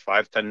drive,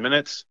 5, 10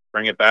 minutes,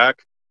 bring it back,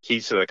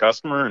 keys to the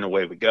customer, and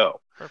away we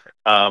go. Perfect.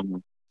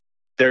 Um,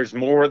 there's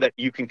more that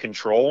you can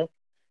control.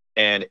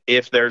 And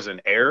if there's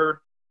an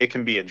error, it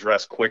can be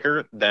addressed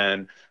quicker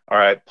than, all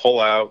right, pull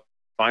out,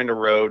 find a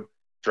road,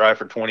 drive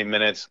for 20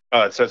 minutes.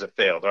 Oh, it says it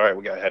failed. All right,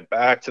 we got to head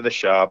back to the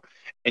shop.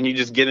 And you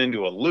just get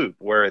into a loop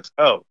where it's,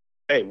 oh,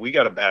 hey, we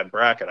got a bad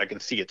bracket. I can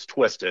see it's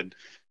twisted.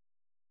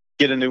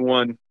 Get a new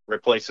one,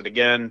 replace it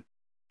again,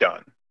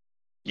 done.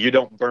 You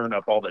don't burn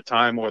up all the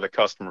time or the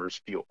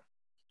customer's fuel.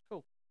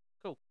 Cool.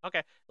 Cool.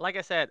 Okay. Like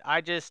I said,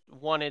 I just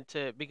wanted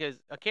to, because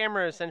a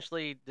camera is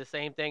essentially the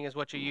same thing as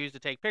what you use to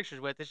take pictures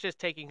with. It's just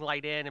taking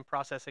light in and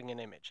processing an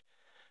image.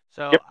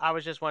 So Yep. I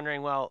was just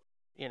wondering, well,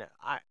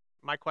 I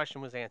my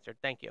question was answered.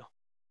 Thank you.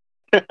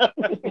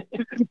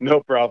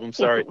 No problem.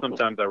 Sorry.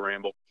 Sometimes I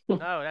ramble. No,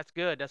 that's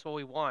good. That's what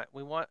we want.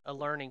 We want a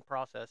learning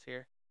process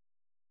here.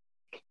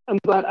 I'm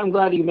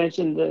glad you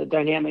mentioned the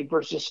dynamic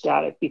versus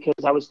static because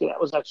that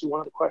was actually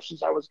one of the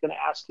questions I was going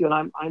to ask you,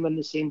 and I'm in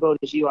the same boat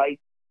as you.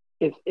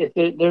 If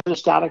there's a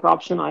static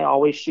option, I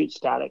always shoot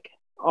static.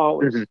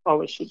 Mhm.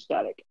 Always shoot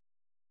static.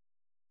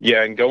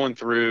 Yeah, and going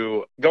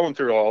through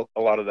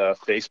a lot of the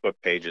Facebook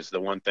pages, the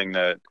one thing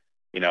that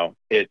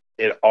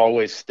it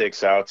always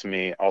sticks out to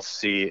me. I'll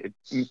see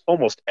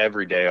almost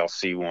every day. I'll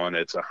see one.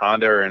 It's a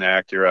Honda or an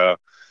Acura.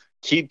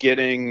 Keep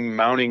getting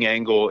mounting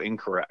angle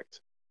incorrect.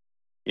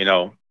 You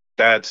know,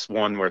 that's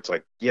one where it's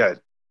like, yeah,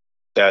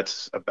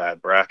 that's a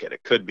bad bracket.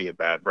 It could be a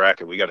bad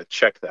bracket. We got to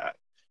check that.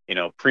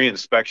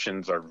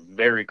 Pre-inspections are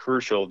very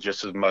crucial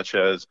just as much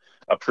as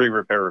a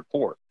pre-repair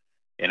report.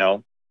 You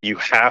know, you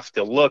have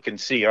to look and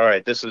see, all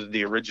right, this is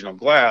the original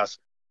glass.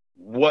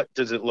 What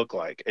does it look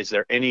like? Is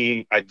there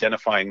any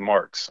identifying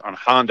marks on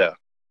Honda?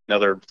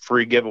 Another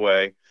free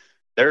giveaway.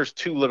 There's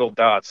two little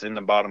dots in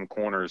the bottom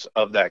corners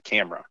of that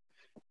camera.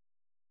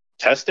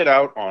 Test it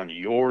out on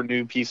your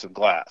new piece of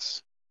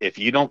glass. If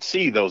you don't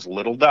see those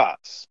little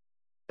dots,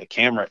 the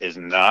camera is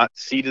not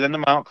seated in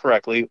the mount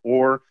correctly,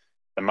 or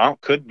the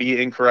mount could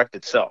be incorrect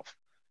itself.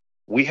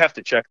 We have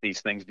to check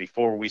these things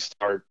before we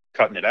start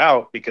cutting it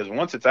out because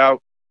once it's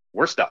out,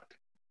 we're stuck.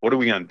 What are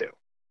we going to do?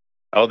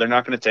 Oh, they're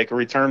not going to take a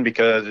return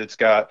because it's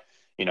got,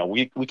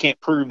 we can't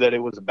prove that it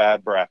was a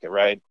bad bracket,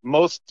 right?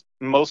 Most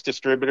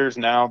distributors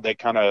now, they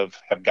kind of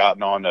have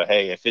gotten on to,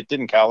 hey, if it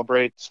didn't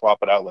calibrate, swap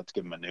it out, let's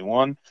give them a new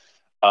one.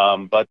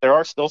 But there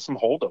are still some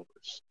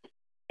holdovers.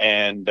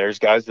 And there's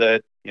guys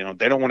that, they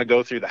don't want to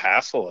go through the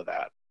hassle of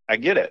that. I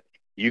get it.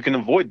 You can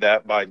avoid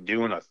that by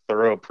doing a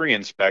thorough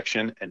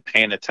pre-inspection and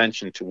paying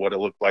attention to what it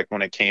looked like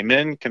when it came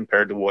in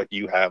compared to what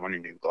you have on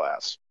your new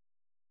glass.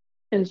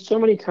 And so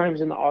many times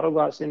in the auto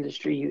glass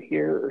industry, you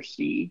hear or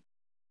see,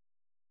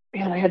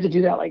 man, I had to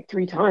do that like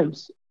 3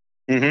 times.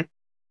 Mm-hmm.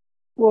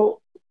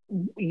 Well,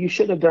 you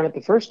shouldn't have done it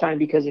the first time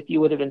because if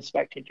you would have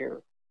inspected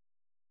your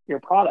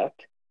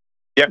product,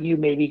 Yeah. you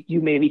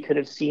maybe could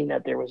have seen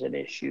that there was an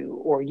issue,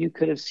 or you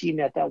could have seen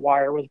that that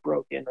wire was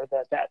broken, or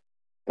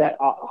that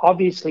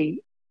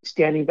obviously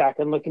standing back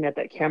and looking at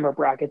that camera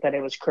bracket that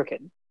it was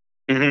crooked,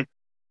 Mm-hmm.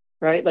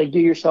 right? Like do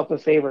yourself a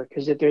favor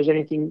because if there's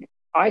anything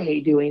I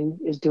hate doing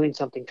is doing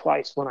something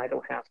twice when I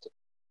don't have to.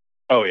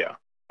 Oh yeah.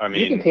 I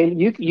You can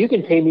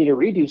mean, pay me to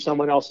redo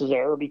someone else's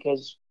error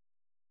because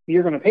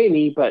you're going to pay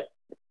me, but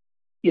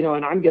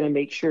and I'm going to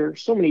make sure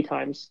so many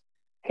times,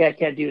 hey, I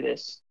can't do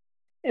this,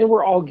 and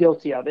we're all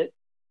guilty of it,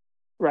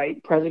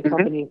 right? Present mhm.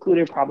 company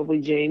included,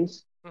 probably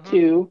James Mhm.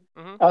 too,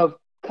 Mhm. of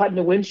cutting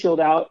the windshield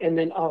out and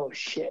then oh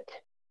shit,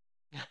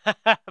 For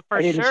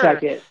I didn't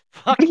check sure. it,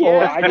 Fuck or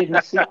yeah.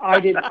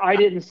 I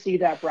didn't see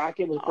that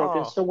bracket was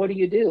broken. Oh, So what do?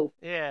 You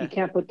yeah.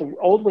 can't put the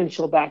old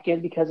windshield back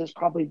in because it's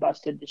probably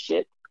busted to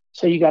shit.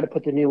 So you got to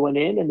put the new one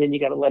in, and then you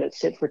got to let it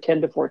sit for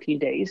 10 to 14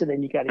 days, and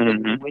then you got to get the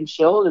new Mhm.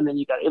 windshield, and then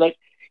you got to like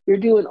you're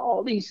doing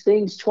all these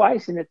things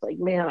twice, and it's like,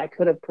 man, I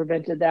could have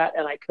prevented that,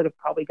 and I could have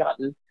probably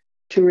gotten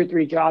 2 or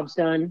 3 jobs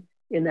done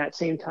in that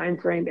same time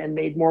frame and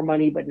made more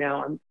money, but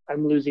now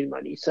I'm losing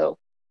money. So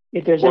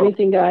if there's Well,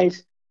 anything,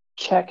 guys,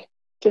 check,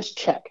 just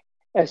check,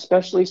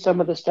 especially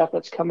some of the stuff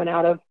that's coming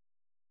out of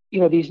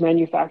these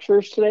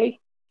manufacturers today.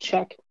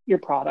 Check your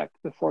product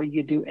before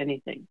you do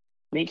anything.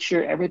 Make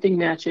sure everything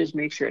matches.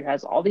 Make sure it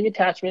has all the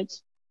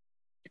attachments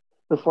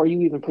before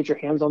you even put your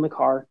hands on the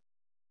car.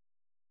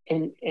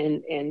 And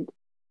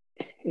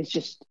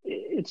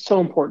it's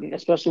so important,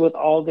 especially with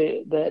all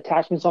the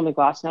attachments on the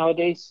glass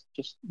nowadays.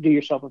 Just do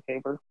yourself a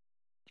favor.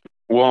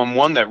 and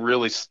one that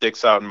really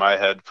sticks out in my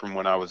head from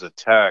when I was a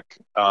tech,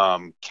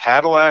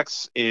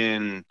 Cadillacs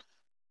in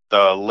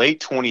the late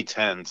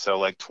 2010s, so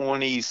like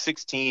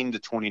 2016 to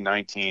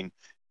 2019,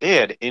 they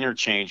had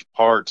interchange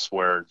parts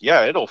where,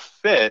 yeah, it'll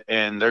fit,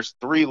 and there's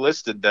three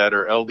listed that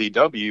are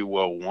LDW.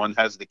 Well, one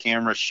has the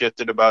camera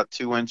shifted about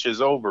 2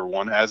 inches over,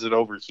 one has it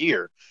over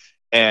here.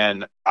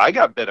 And I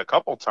got bit a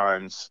couple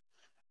times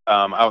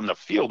out in the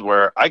field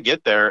where I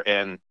get there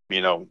and,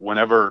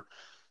 whenever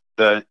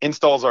the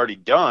install's already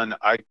done,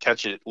 I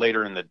catch it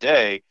later in the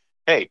day.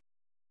 Hey,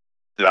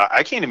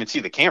 I can't even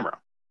see the camera.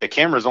 The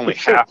camera's only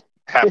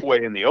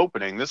halfway in the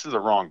opening. This is the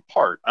wrong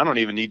part. I don't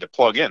even need to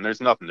plug in.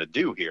 There's nothing to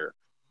do here.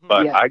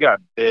 But Yeah. I got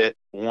bit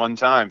one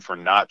time for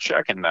not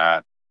checking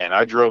that. And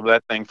I drove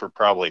that thing for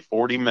probably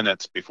 40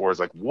 minutes before it's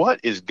like,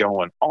 what is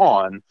going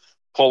on?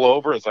 Pull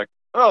over. It's like,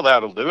 oh,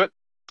 that'll do it.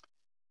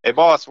 Hey,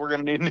 boss, we're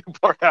going to need a new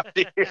part out of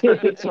here.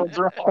 This one's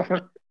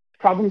wrong.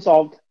 Problem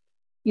solved.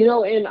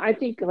 And I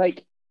think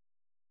like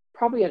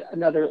probably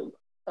another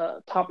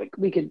topic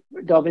we could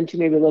delve into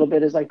maybe a little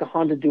bit is like the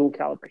Honda dual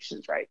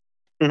calibrations, right?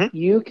 Mhm.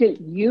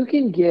 You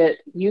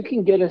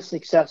can get a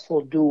successful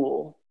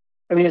dual,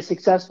 I mean a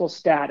successful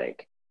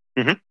static,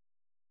 Mhm.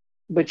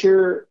 but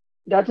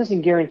that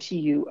doesn't guarantee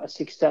you a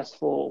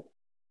successful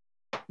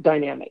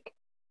dynamic.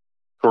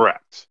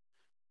 Correct.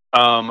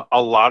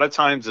 A lot of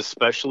times,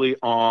 especially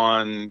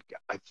on,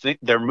 I think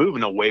they're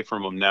moving away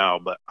from them now,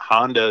 but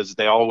Hondas,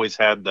 they always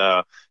had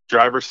the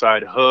driver's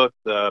side hook,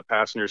 the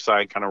passenger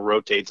side kind of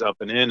rotates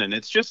up and in, and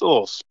it's just a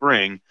little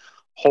spring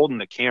holding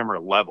the camera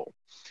level.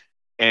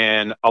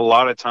 And a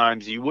lot of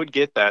times you would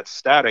get that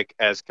static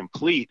as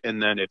complete.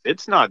 And then if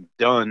it's not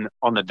done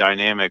on the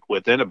dynamic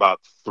within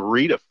about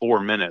 3 to 4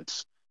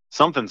 minutes,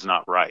 something's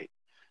not right.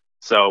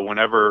 So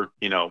whenever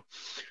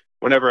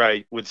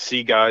I would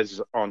see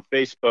guys on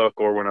Facebook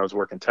or when I was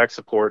working tech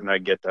support and I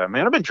get that,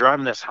 man, I've been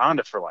driving this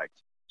Honda for like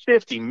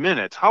 50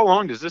 minutes. How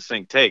long does this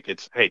thing take?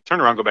 It's, hey, turn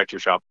around, go back to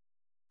your shop.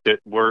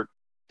 We're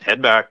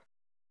head back,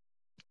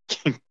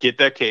 get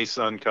that case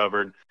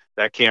uncovered.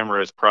 That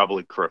camera is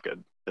probably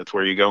crooked. That's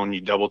where you go and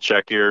you double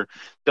check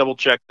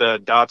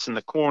the dots in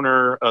the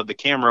corner of the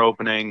camera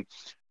opening.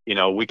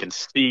 We can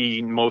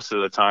see most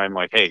of the time,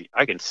 like, hey,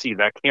 I can see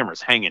that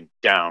camera's hanging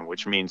down,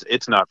 which means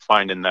it's not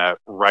finding that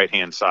right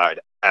hand side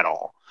at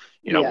all.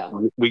 Yeah.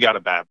 We got a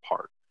bad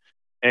part.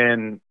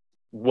 And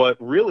what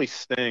really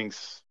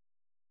stinks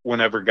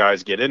whenever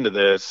guys get into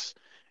this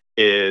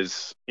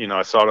is,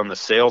 I saw it on the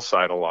sales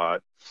side a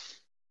lot.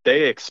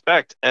 They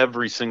expect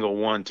every single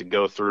one to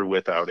go through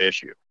without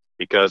issue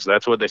because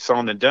that's what they saw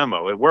in the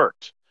demo. It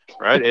worked,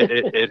 right?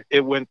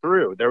 It went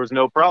through. There was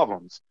no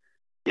problems.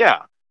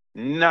 Yeah,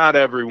 not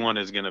everyone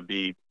is going to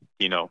be,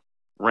 you know,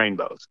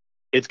 rainbows.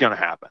 It's going to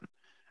happen.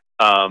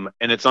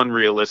 And it's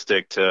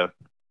unrealistic to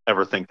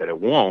ever think that it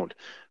won't.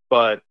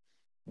 But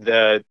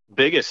the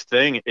biggest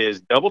thing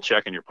is double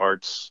checking your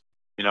parts.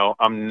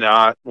 I'm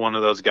not one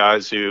of those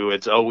guys who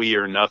it's OE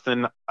or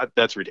nothing.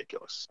 That's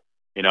ridiculous.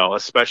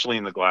 Especially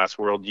in the glass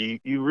world, you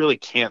really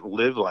can't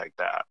live like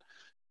that.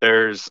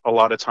 There's a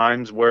lot of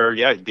times where,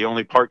 yeah, the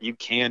only part you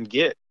can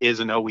get is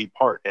an OE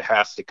part. It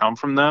has to come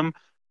from them.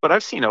 But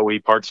I've seen OE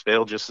parts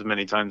fail just as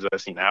many times as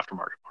I've seen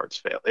aftermarket parts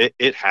fail.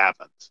 It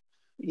happens.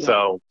 Yeah.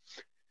 So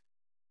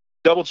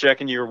double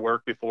checking your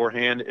work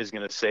beforehand is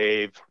going to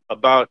save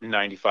about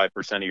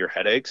 95% of your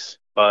headaches.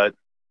 But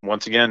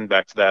once again,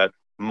 back to that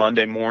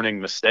Monday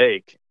morning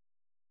mistake,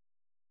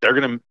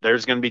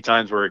 there's going to be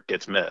times where it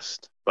gets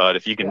missed. But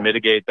if you can Yeah.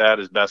 mitigate that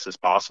as best as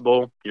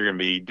possible, you're going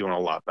to be doing a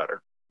lot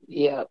better.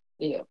 Yeah.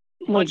 Yeah.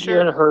 Like What's you're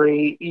your in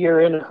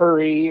a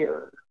hurry,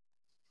 or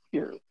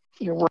you're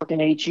you're working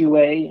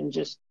HUA and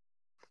just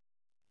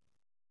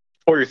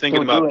Or you're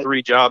thinking don't do about it.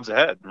 3 jobs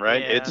ahead,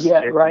 right? yeah.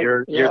 Yeah, right.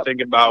 You're Yeah.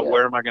 thinking about Yeah.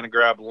 where am I going to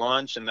grab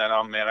lunch, and then,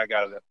 oh man, I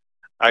got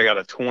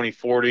a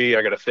 2040,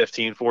 I got a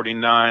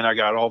 1549, I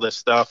got all this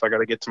stuff. I got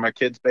to get to my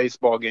kid's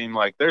baseball game.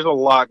 Like there's a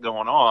lot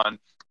going on,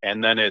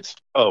 and then it's,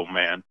 oh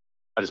man,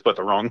 I just put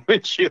the wrong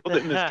windshield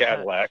in this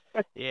Cadillac.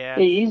 Yeah.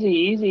 Hey,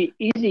 easy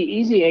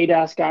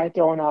ADAS guy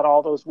throwing out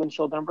all those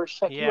windshield numbers.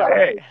 Check you Yeah, out.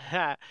 right.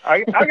 Hey,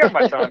 I got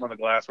my time on the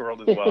glass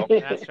world as well.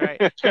 That's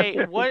right.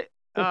 Hey,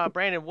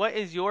 Brandon, what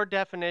is your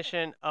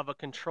definition of a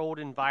controlled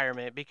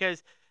environment?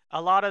 Because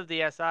a lot of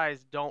the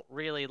SIs don't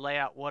really lay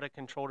out what a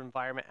controlled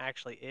environment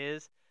actually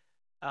is.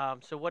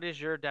 So, what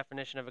is your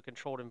definition of a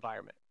controlled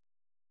environment?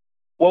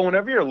 Well,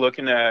 whenever you're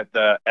looking at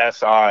the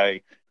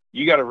SI,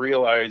 you got to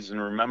realize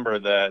and remember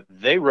that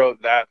they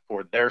wrote that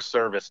for their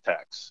service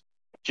techs,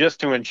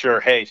 just to ensure,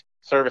 hey,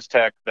 service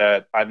tech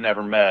that I've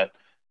never met,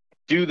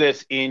 do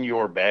this in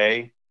your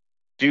bay,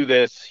 do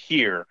this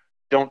here.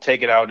 Don't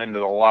take it out into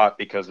the lot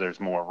because there's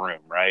more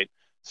room, right?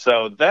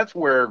 So that's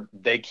where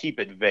they keep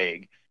it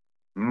vague.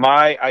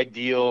 My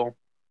ideal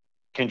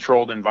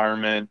controlled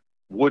environment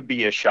would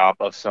be a shop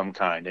of some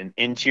kind, an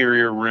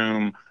interior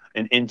room,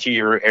 an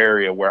interior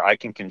area where I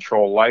can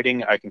control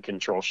lighting, I can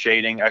control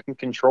shading, I can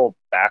control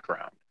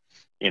background.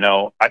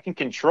 I can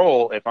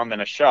control if I'm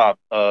in a shop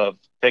of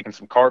taking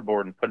some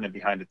cardboard and putting it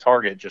behind a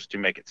target just to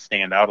make it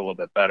stand out a little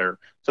bit better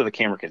so the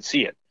camera can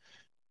see it.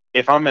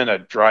 If I'm in a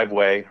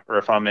driveway or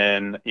if I'm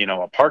in,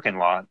 a parking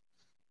lot,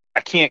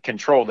 I can't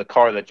control the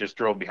car that just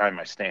drove behind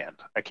my stand.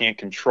 I can't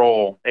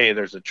control, hey,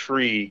 there's a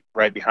tree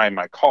right behind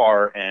my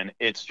car and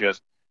it's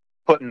just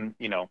putting,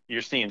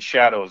 you're seeing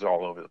shadows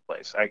all over the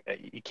place.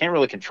 You can't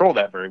really control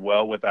that very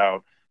well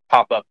without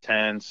pop up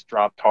tents,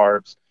 drop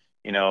tarps,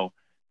 you know,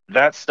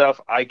 that stuff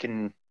I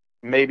can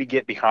maybe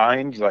get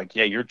behind. Like,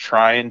 yeah, you're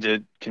trying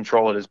to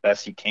control it as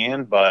best you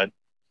can, but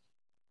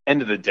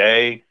end of the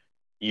day,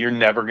 you're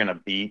never going to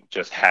beat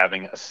just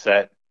having a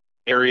set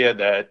area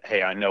that,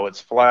 hey, I know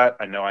it's flat.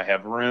 I know I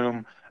have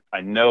room.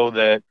 I know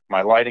that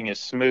my lighting is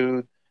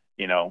smooth.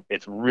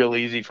 It's real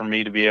easy for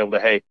me to be able to,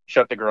 hey,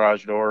 shut the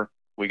garage door.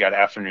 We got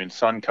afternoon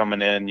sun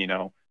coming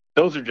in.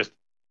 Those are just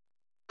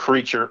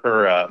creature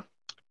or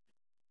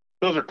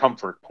those are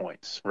comfort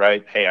points,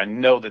 right? Hey, I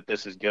know that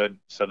this is good.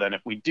 So then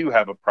if we do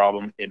have a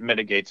problem, it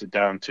mitigates it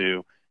down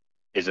to,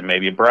 is it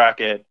maybe a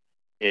bracket?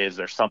 Is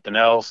there something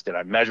else? Did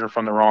I measure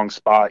from the wrong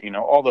spot?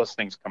 All those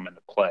things come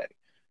into play.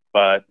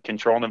 But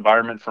controlled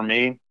environment for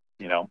me,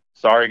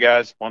 sorry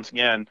guys, once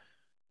again,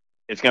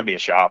 it's going to be a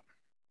shop.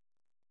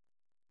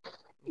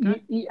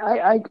 Okay.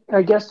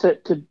 I guess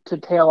to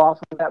tail off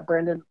of that,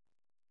 Brandon,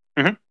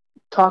 Mm-hmm.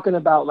 talking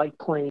about like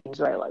planes,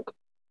 right? Like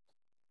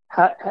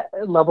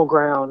level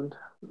ground,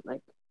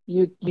 like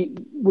you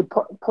would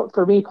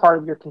for me, part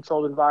of your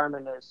controlled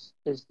environment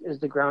is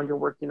the ground you're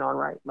working on,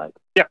 right? Like,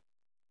 Yeah,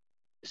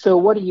 so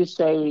what do you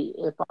say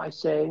if I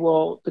say,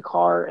 well, the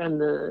car and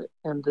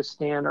the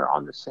stand are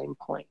on the same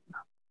plane?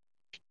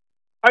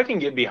 I can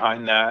get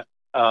behind that.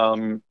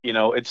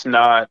 It's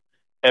not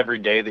every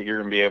day that you're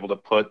going to be able to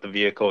put the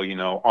vehicle,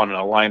 on an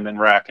alignment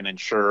rack and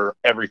ensure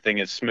everything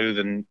is smooth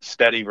and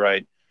steady,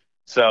 right?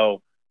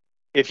 So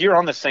if you're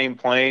on the same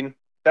plane,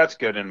 that's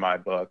good in my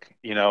book.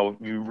 You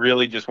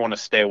really just want to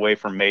stay away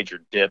from major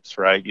dips,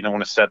 right? You don't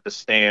want to set the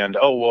stand.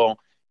 Oh, well,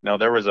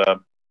 there was a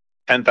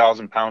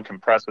 10,000 pound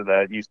compressor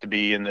that used to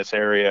be in this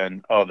area,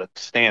 and oh, the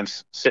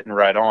stand's sitting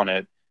right on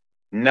it.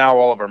 Now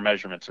all of our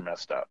measurements are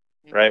messed up,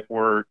 right?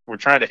 We're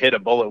trying to hit a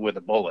bullet with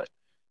a bullet.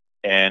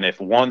 And if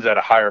one's at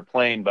a higher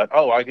plane, but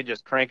oh, I could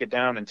just crank it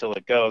down until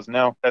it goes.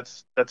 No,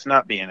 that's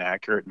not being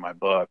accurate in my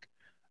book.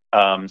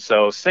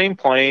 So same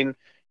plane,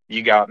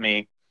 you got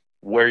me.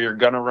 Where you're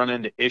going to run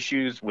into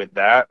issues with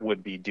that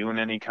would be doing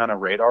any kind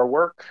of radar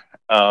work,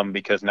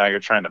 because now you're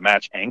trying to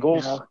match Yeah,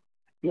 angles,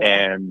 yeah.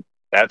 and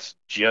that's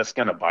just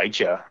going to bite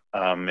you.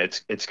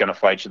 It's going to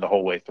fight you the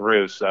whole way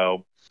through.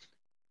 So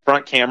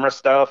front camera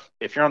stuff,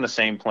 if you're on the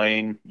same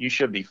plane, you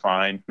should be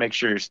fine. Make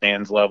sure your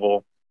stand's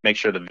level. Make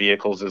sure the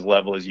vehicle's as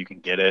level as you can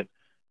get it.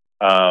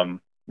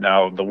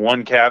 Now, the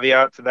one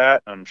caveat to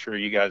that, I'm sure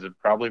you guys have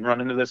probably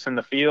run into this in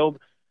the field,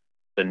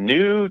 the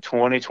new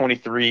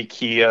 2023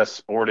 Kia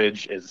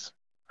Sportage is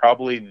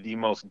probably the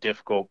most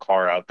difficult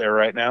car out there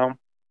right now.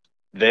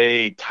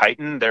 They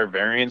tightened their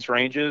variance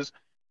ranges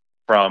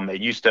from,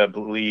 it used to, I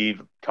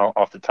believe,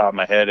 off the top of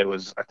my head, it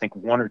was, I think,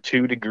 1 or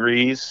 2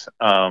 degrees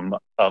of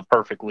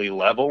perfectly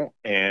level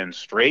and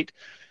straight.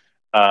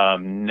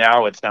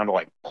 Now it's down to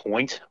like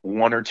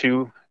 0.1 or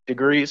 2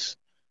 degrees.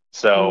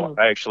 So Mm.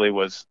 I actually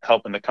was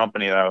helping the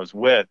company that I was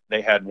with.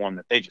 They had one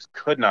that they just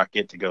could not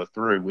get to go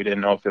through. We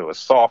didn't know if it was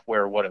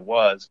software or what it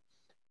was.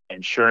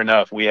 And sure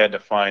enough, we had to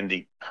find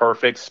the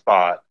perfect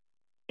spot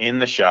in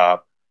the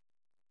shop,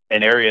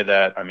 an area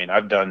that, I mean,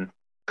 I've done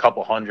a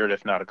couple hundred,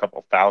 if not a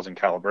couple thousand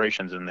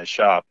calibrations in this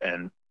shop,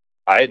 and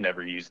I had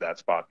never used that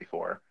spot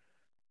before.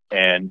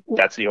 And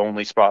that's the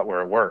only spot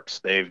where it works.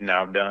 They've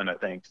now done, I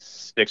think,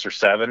 6 or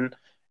 7.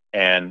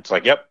 And it's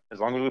like, yep, as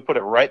long as we put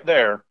it right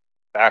there,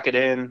 back it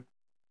in,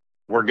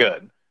 we're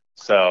good.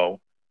 So,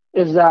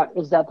 Is that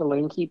the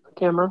lane keep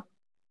camera?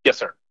 yes,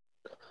 sir.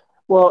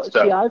 Well, see,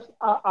 So,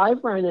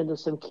 I've ran into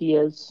some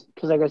Kias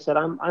because, like I said,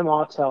 I'm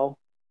Autel.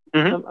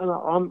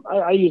 mhm.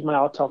 I use my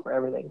Autel for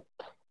everything.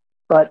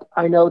 But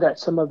I know that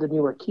some of the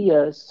newer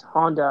Kias,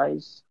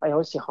 Hyundai's, I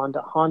always say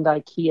Honda,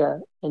 Hyundai,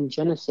 Kia, and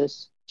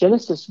Genesis.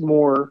 Genesis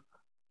more,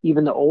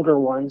 even the older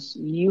ones,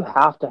 you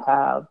have to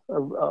have a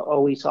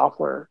OE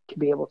software to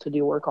be able to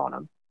do work on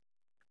them.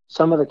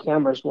 Some of the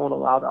cameras won't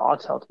allow the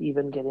Autel to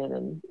even get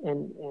in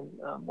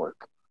and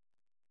work.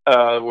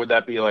 Would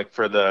that be like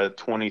for the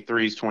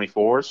 23s,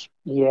 24s?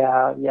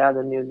 Yeah, yeah,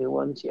 the new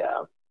ones,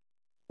 yeah,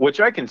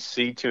 Which I can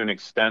see to an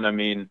extent. I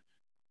mean,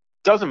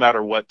 doesn't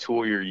matter what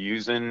tool you're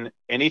using,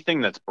 anything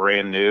that's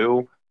brand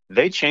new,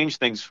 they change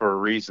things for a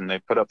reason. They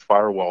put up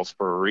firewalls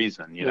for a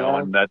reason, yeah,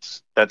 and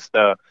that's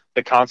the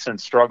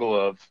constant struggle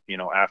of,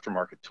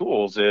 aftermarket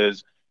tools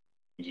is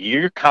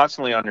you're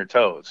constantly on your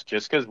toes.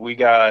 Just because we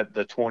got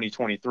the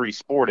 2023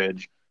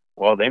 Sportage,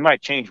 well, they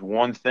might change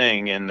one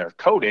thing in their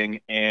coding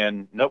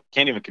and nope,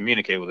 can't even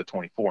communicate with a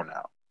 24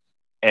 now.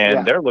 And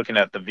yeah, they're looking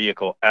at the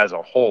vehicle as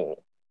a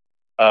whole.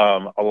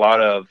 A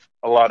lot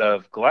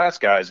of glass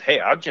guys,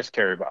 hey, I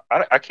care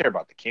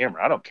about the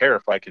camera. I don't care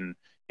if I can,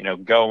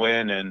 go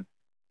in and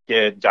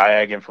get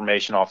diag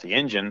information off the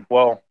engine.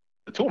 Well,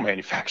 the tool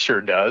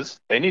manufacturer does.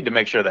 They need to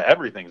make sure that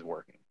everything's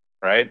working,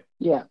 right?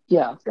 yeah,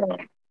 yeah. So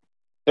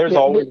there's Yeah,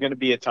 always going to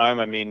be a time.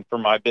 I mean, for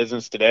my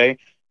business today,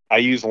 I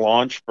use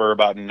launch for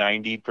about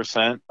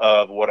 90%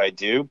 of what I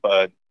do,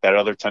 but that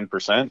other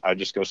 10%, I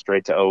just go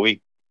straight to OE.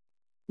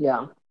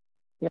 yeah,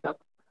 yeah.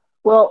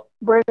 Well,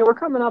 Brandon, we're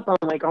coming up on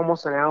like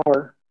almost an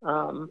hour,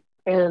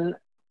 and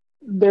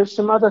there's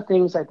some other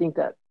things I think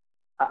that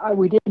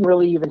we didn't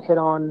really even hit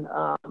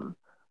on,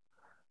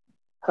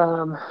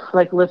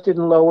 like lifted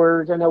and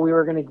lowered. I know we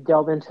were going to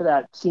delve into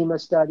that SEMA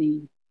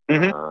study,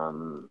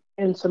 Hmm.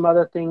 and some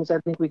other things. I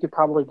think we could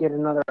probably get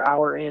another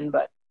hour in,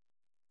 but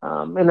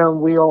And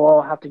then we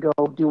all have to go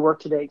do work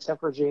today, except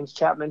for James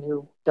Chapman,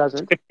 who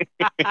doesn't.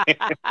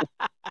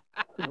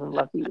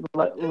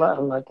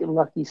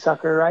 Lucky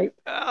sucker, right?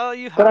 Oh,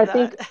 you But heard I that.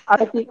 think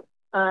I think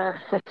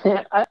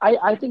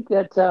I think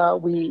that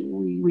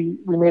we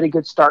made a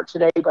good start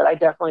today. But I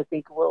definitely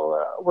think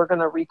we're going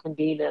to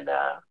reconvene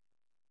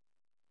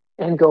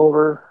and go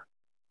over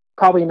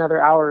probably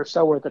another hour or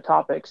so worth of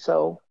topics.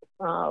 So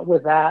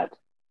with that,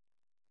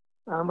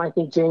 I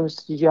think James,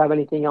 did you have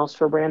anything else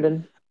for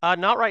Brandon?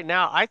 Not right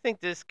now. I think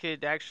this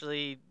could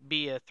actually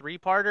be a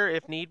three-parter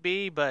if need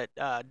be, but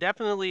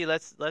definitely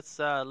let's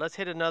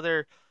hit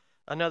another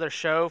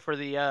show for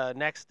the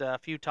next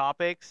few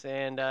topics,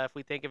 and if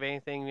we think of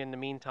anything in the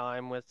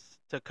meantime with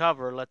to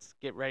cover, let's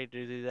get ready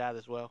to do that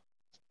as well.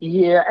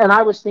 Yeah, and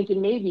I was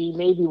thinking maybe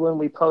when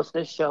we post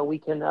this show, we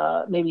can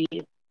maybe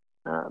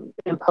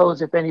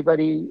impose if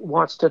anybody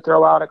wants to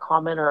throw out a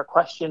comment or a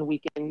question,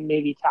 we can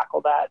maybe tackle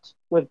that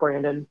with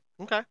Brandon.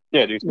 Okay.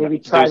 Yeah, Maybe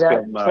do try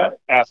that. some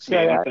ask me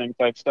Try that. anything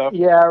type stuff.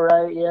 Yeah,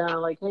 right. Yeah,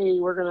 like hey,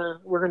 we're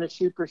gonna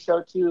shoot for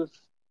show two. If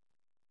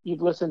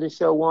you've listened to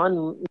show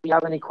one, if you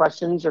have any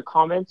questions or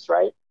comments,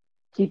 right?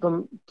 Keep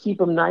them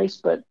nice,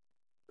 but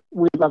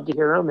we'd love to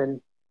hear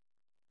them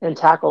and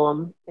tackle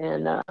them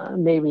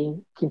and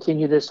maybe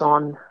continue this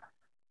on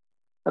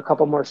a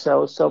couple more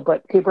shows. So,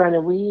 but hey,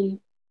 Brandon, we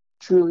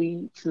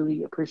truly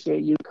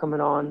appreciate you coming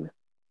on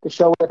the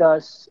show with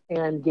us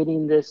and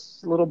getting this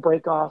little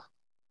break off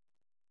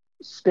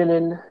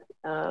spinning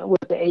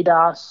with the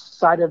ADAS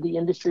side of the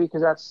industry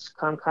because that's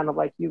kind of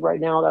like you right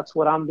now. That's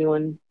what I'm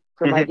doing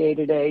for my Hmm. day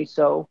to day.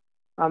 So,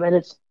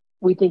 and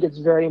we think it's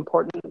very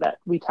important that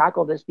we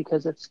tackle this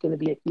because it's going to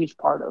be a huge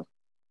part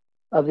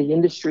of the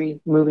industry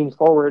moving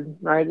forward,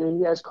 right?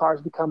 And as cars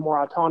become more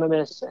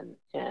autonomous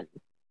and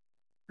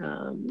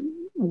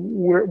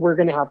we're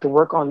going to have to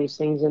work on these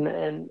things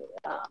and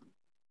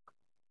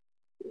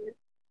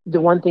the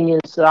one thing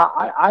is that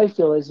I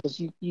feel is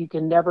you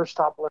can never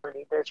stop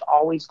learning. There's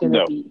always going to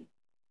No, be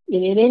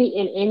in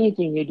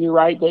anything you do,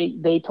 right?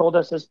 They told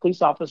us as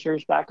police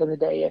officers back in the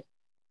day,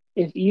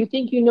 if you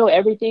think you know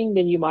everything,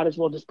 then you might as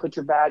well just put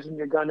your badge and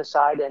your gun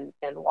aside and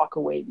walk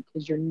away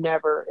because you're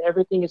never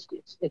everything is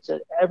it's an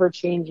ever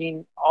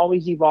changing,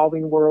 always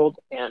evolving world,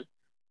 and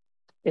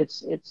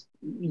it's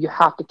you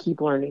have to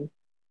keep learning,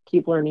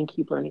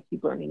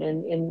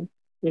 and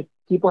if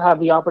people have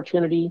the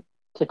opportunity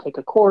to take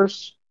a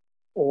course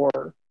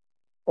or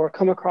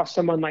come across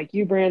someone like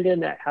you, Brandon,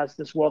 that has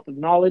this wealth of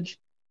knowledge,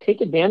 take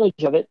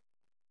advantage of it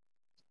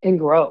and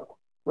grow,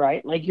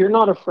 right? Like you're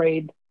not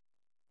afraid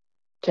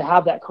to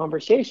have that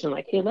conversation.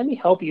 Like, hey, let me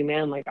help you,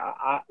 man. Like,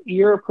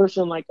 you're a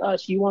person like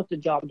us. You want the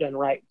job done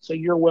right, so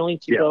you're willing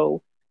to yeah,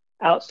 go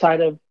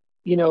outside of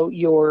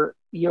your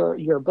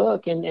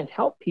book and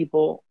help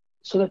people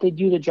so that they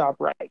do the job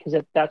right because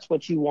that's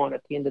what you want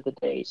at the end of the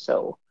day.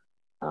 So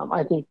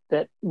I think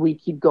that we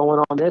keep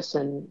going on this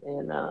and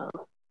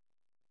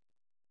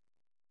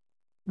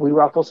we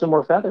ruffle some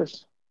more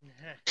feathers.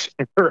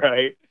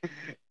 right.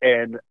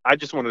 And I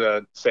just wanted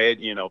to say,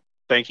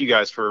 thank you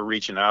guys for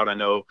reaching out. I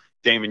know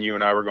Damon, you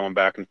and I were going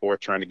back and forth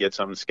trying to get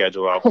something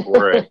scheduled out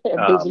for it.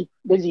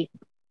 Busy.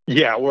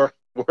 Yeah, we're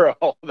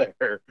all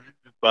there.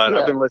 But I've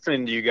Yeah. been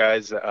listening to you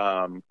guys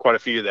quite a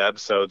few of the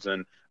episodes,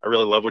 and I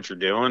really love what you're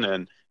doing.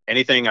 And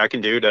anything I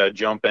can do to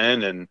jump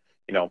in and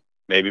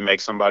maybe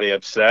make somebody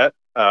upset,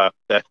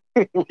 that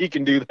we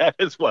can do that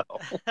as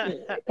well.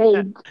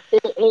 Hey,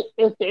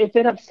 if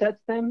it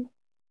upsets them,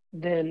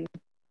 then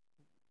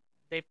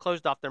They've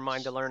closed off their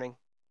mind to learning.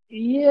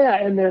 yeah,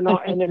 and they're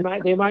not, and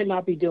they might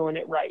not be doing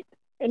it right.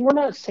 And we're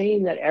not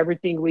saying that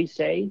everything we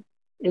say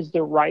is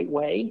the right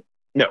way,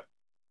 No,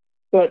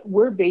 but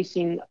we're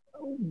basing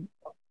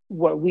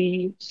what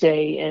we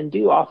say and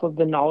do off of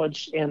the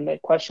knowledge and the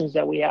questions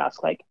that we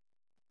ask. Like,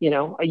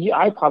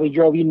 I probably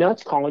drove you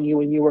nuts calling you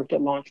when you worked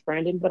at launch,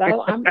 Brandon. But I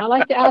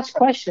like to ask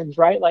questions,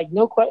 right? Like,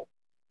 no question.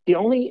 The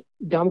only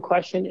dumb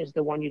question is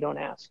the one you don't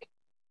ask. oh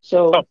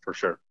So for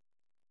sure.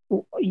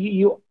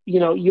 you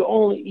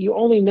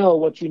only know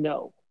what you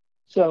know.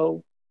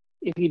 So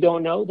if you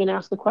don't know, then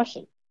ask the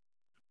question.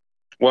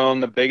 Well,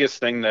 and the biggest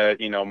thing that,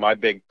 my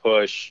big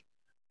push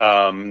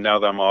now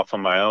that I'm off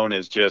on my own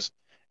is just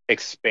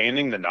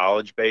expanding the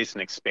knowledge base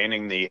and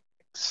expanding the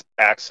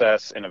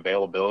access and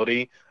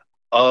availability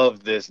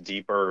of this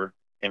deeper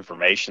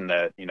information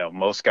that,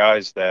 most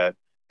guys that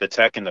the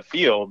tech in the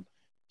field,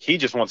 he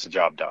just wants the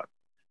job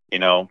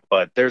done,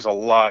 but there's a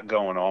lot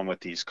going on with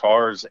these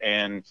cars.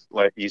 And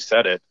like you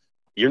said it,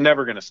 you're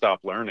never going to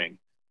stop learning,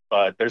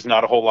 but there's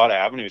not a whole lot of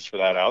avenues for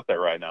that out there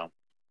right now.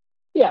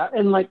 Yeah,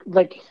 and like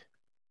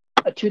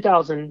a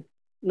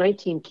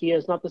 2019 Kia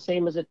is not the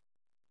same as a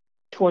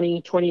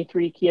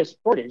 2023 Kia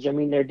Sportage. I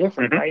mean, they're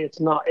different, Hmm. right? It's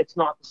not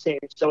the same.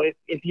 So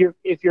if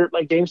you're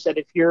like James said,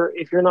 if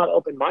you're not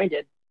open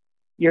minded,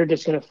 you're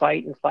just going to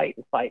fight and fight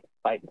and fight and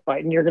fight and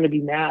fight, and you're going to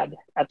be mad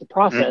at the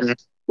process Hmm.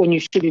 when you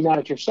should be mad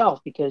at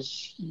yourself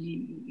because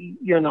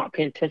you're not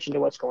paying attention to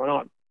what's going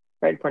on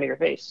right in front of your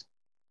face.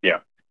 Yeah.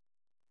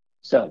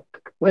 So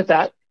with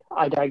that,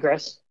 I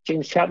digress.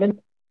 James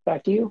Chapman,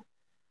 back to you.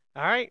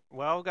 All right.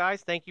 Well,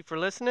 guys, thank you for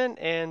listening,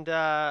 and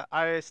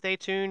I stay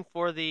tuned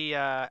for the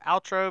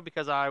outro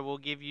because I will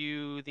give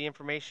you the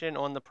information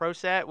on the Pro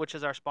Set, which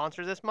is our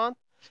sponsor this month.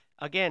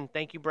 Again,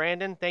 thank you,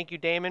 Brandon. Thank you,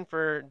 Damon,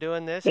 for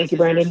doing this. Thank This you, is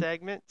your Brandon.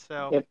 segment.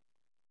 So. Yep.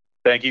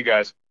 Thank you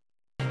guys.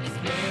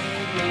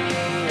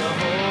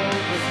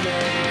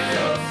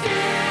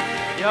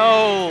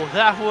 Yo,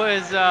 that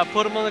was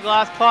Put 'em on the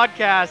Glass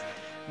podcast.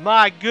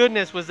 My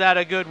goodness, was that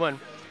a good one.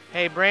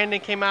 Hey, Brandon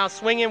came out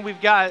swinging.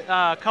 We've got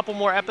a couple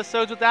more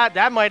episodes with that.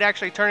 That might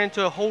actually turn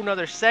into a whole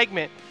nother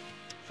segment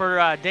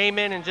for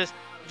Damon and just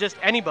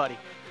anybody.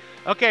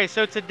 Okay,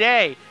 so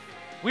today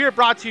we are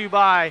brought to you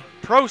by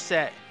Pro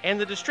Set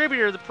and the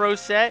distributor of the Pro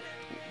Set,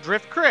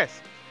 Drift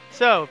Chris.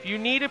 So if you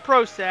need a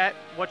Pro Set,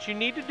 what you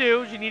need to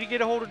do is you need to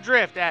get a hold of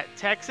Drift at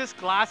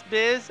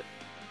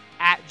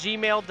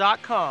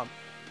texasglassbiz@gmail.com.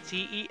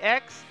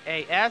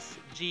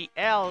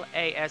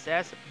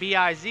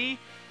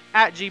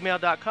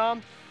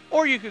 TEXASGLASSBIZ@gmail.com.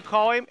 Or you could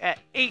call him at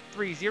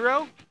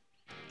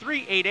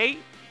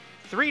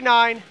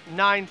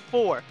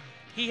 830-388-3994.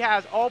 He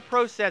has all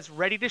Pro Sets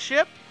ready to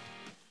ship.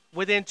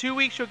 Within 2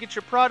 weeks, you'll get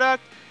your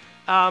product.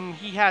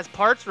 He has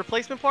parts,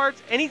 replacement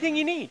parts, anything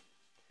you need.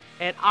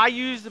 And I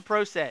use the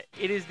Pro Set.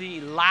 It is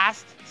the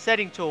last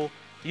setting tool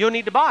you'll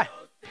need to buy.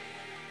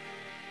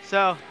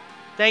 So,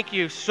 thank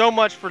you so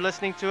much for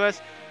listening to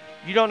us.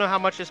 You don't know how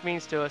much this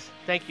means to us.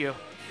 Thank you.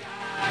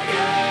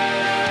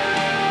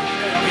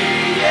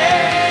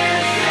 Yeah.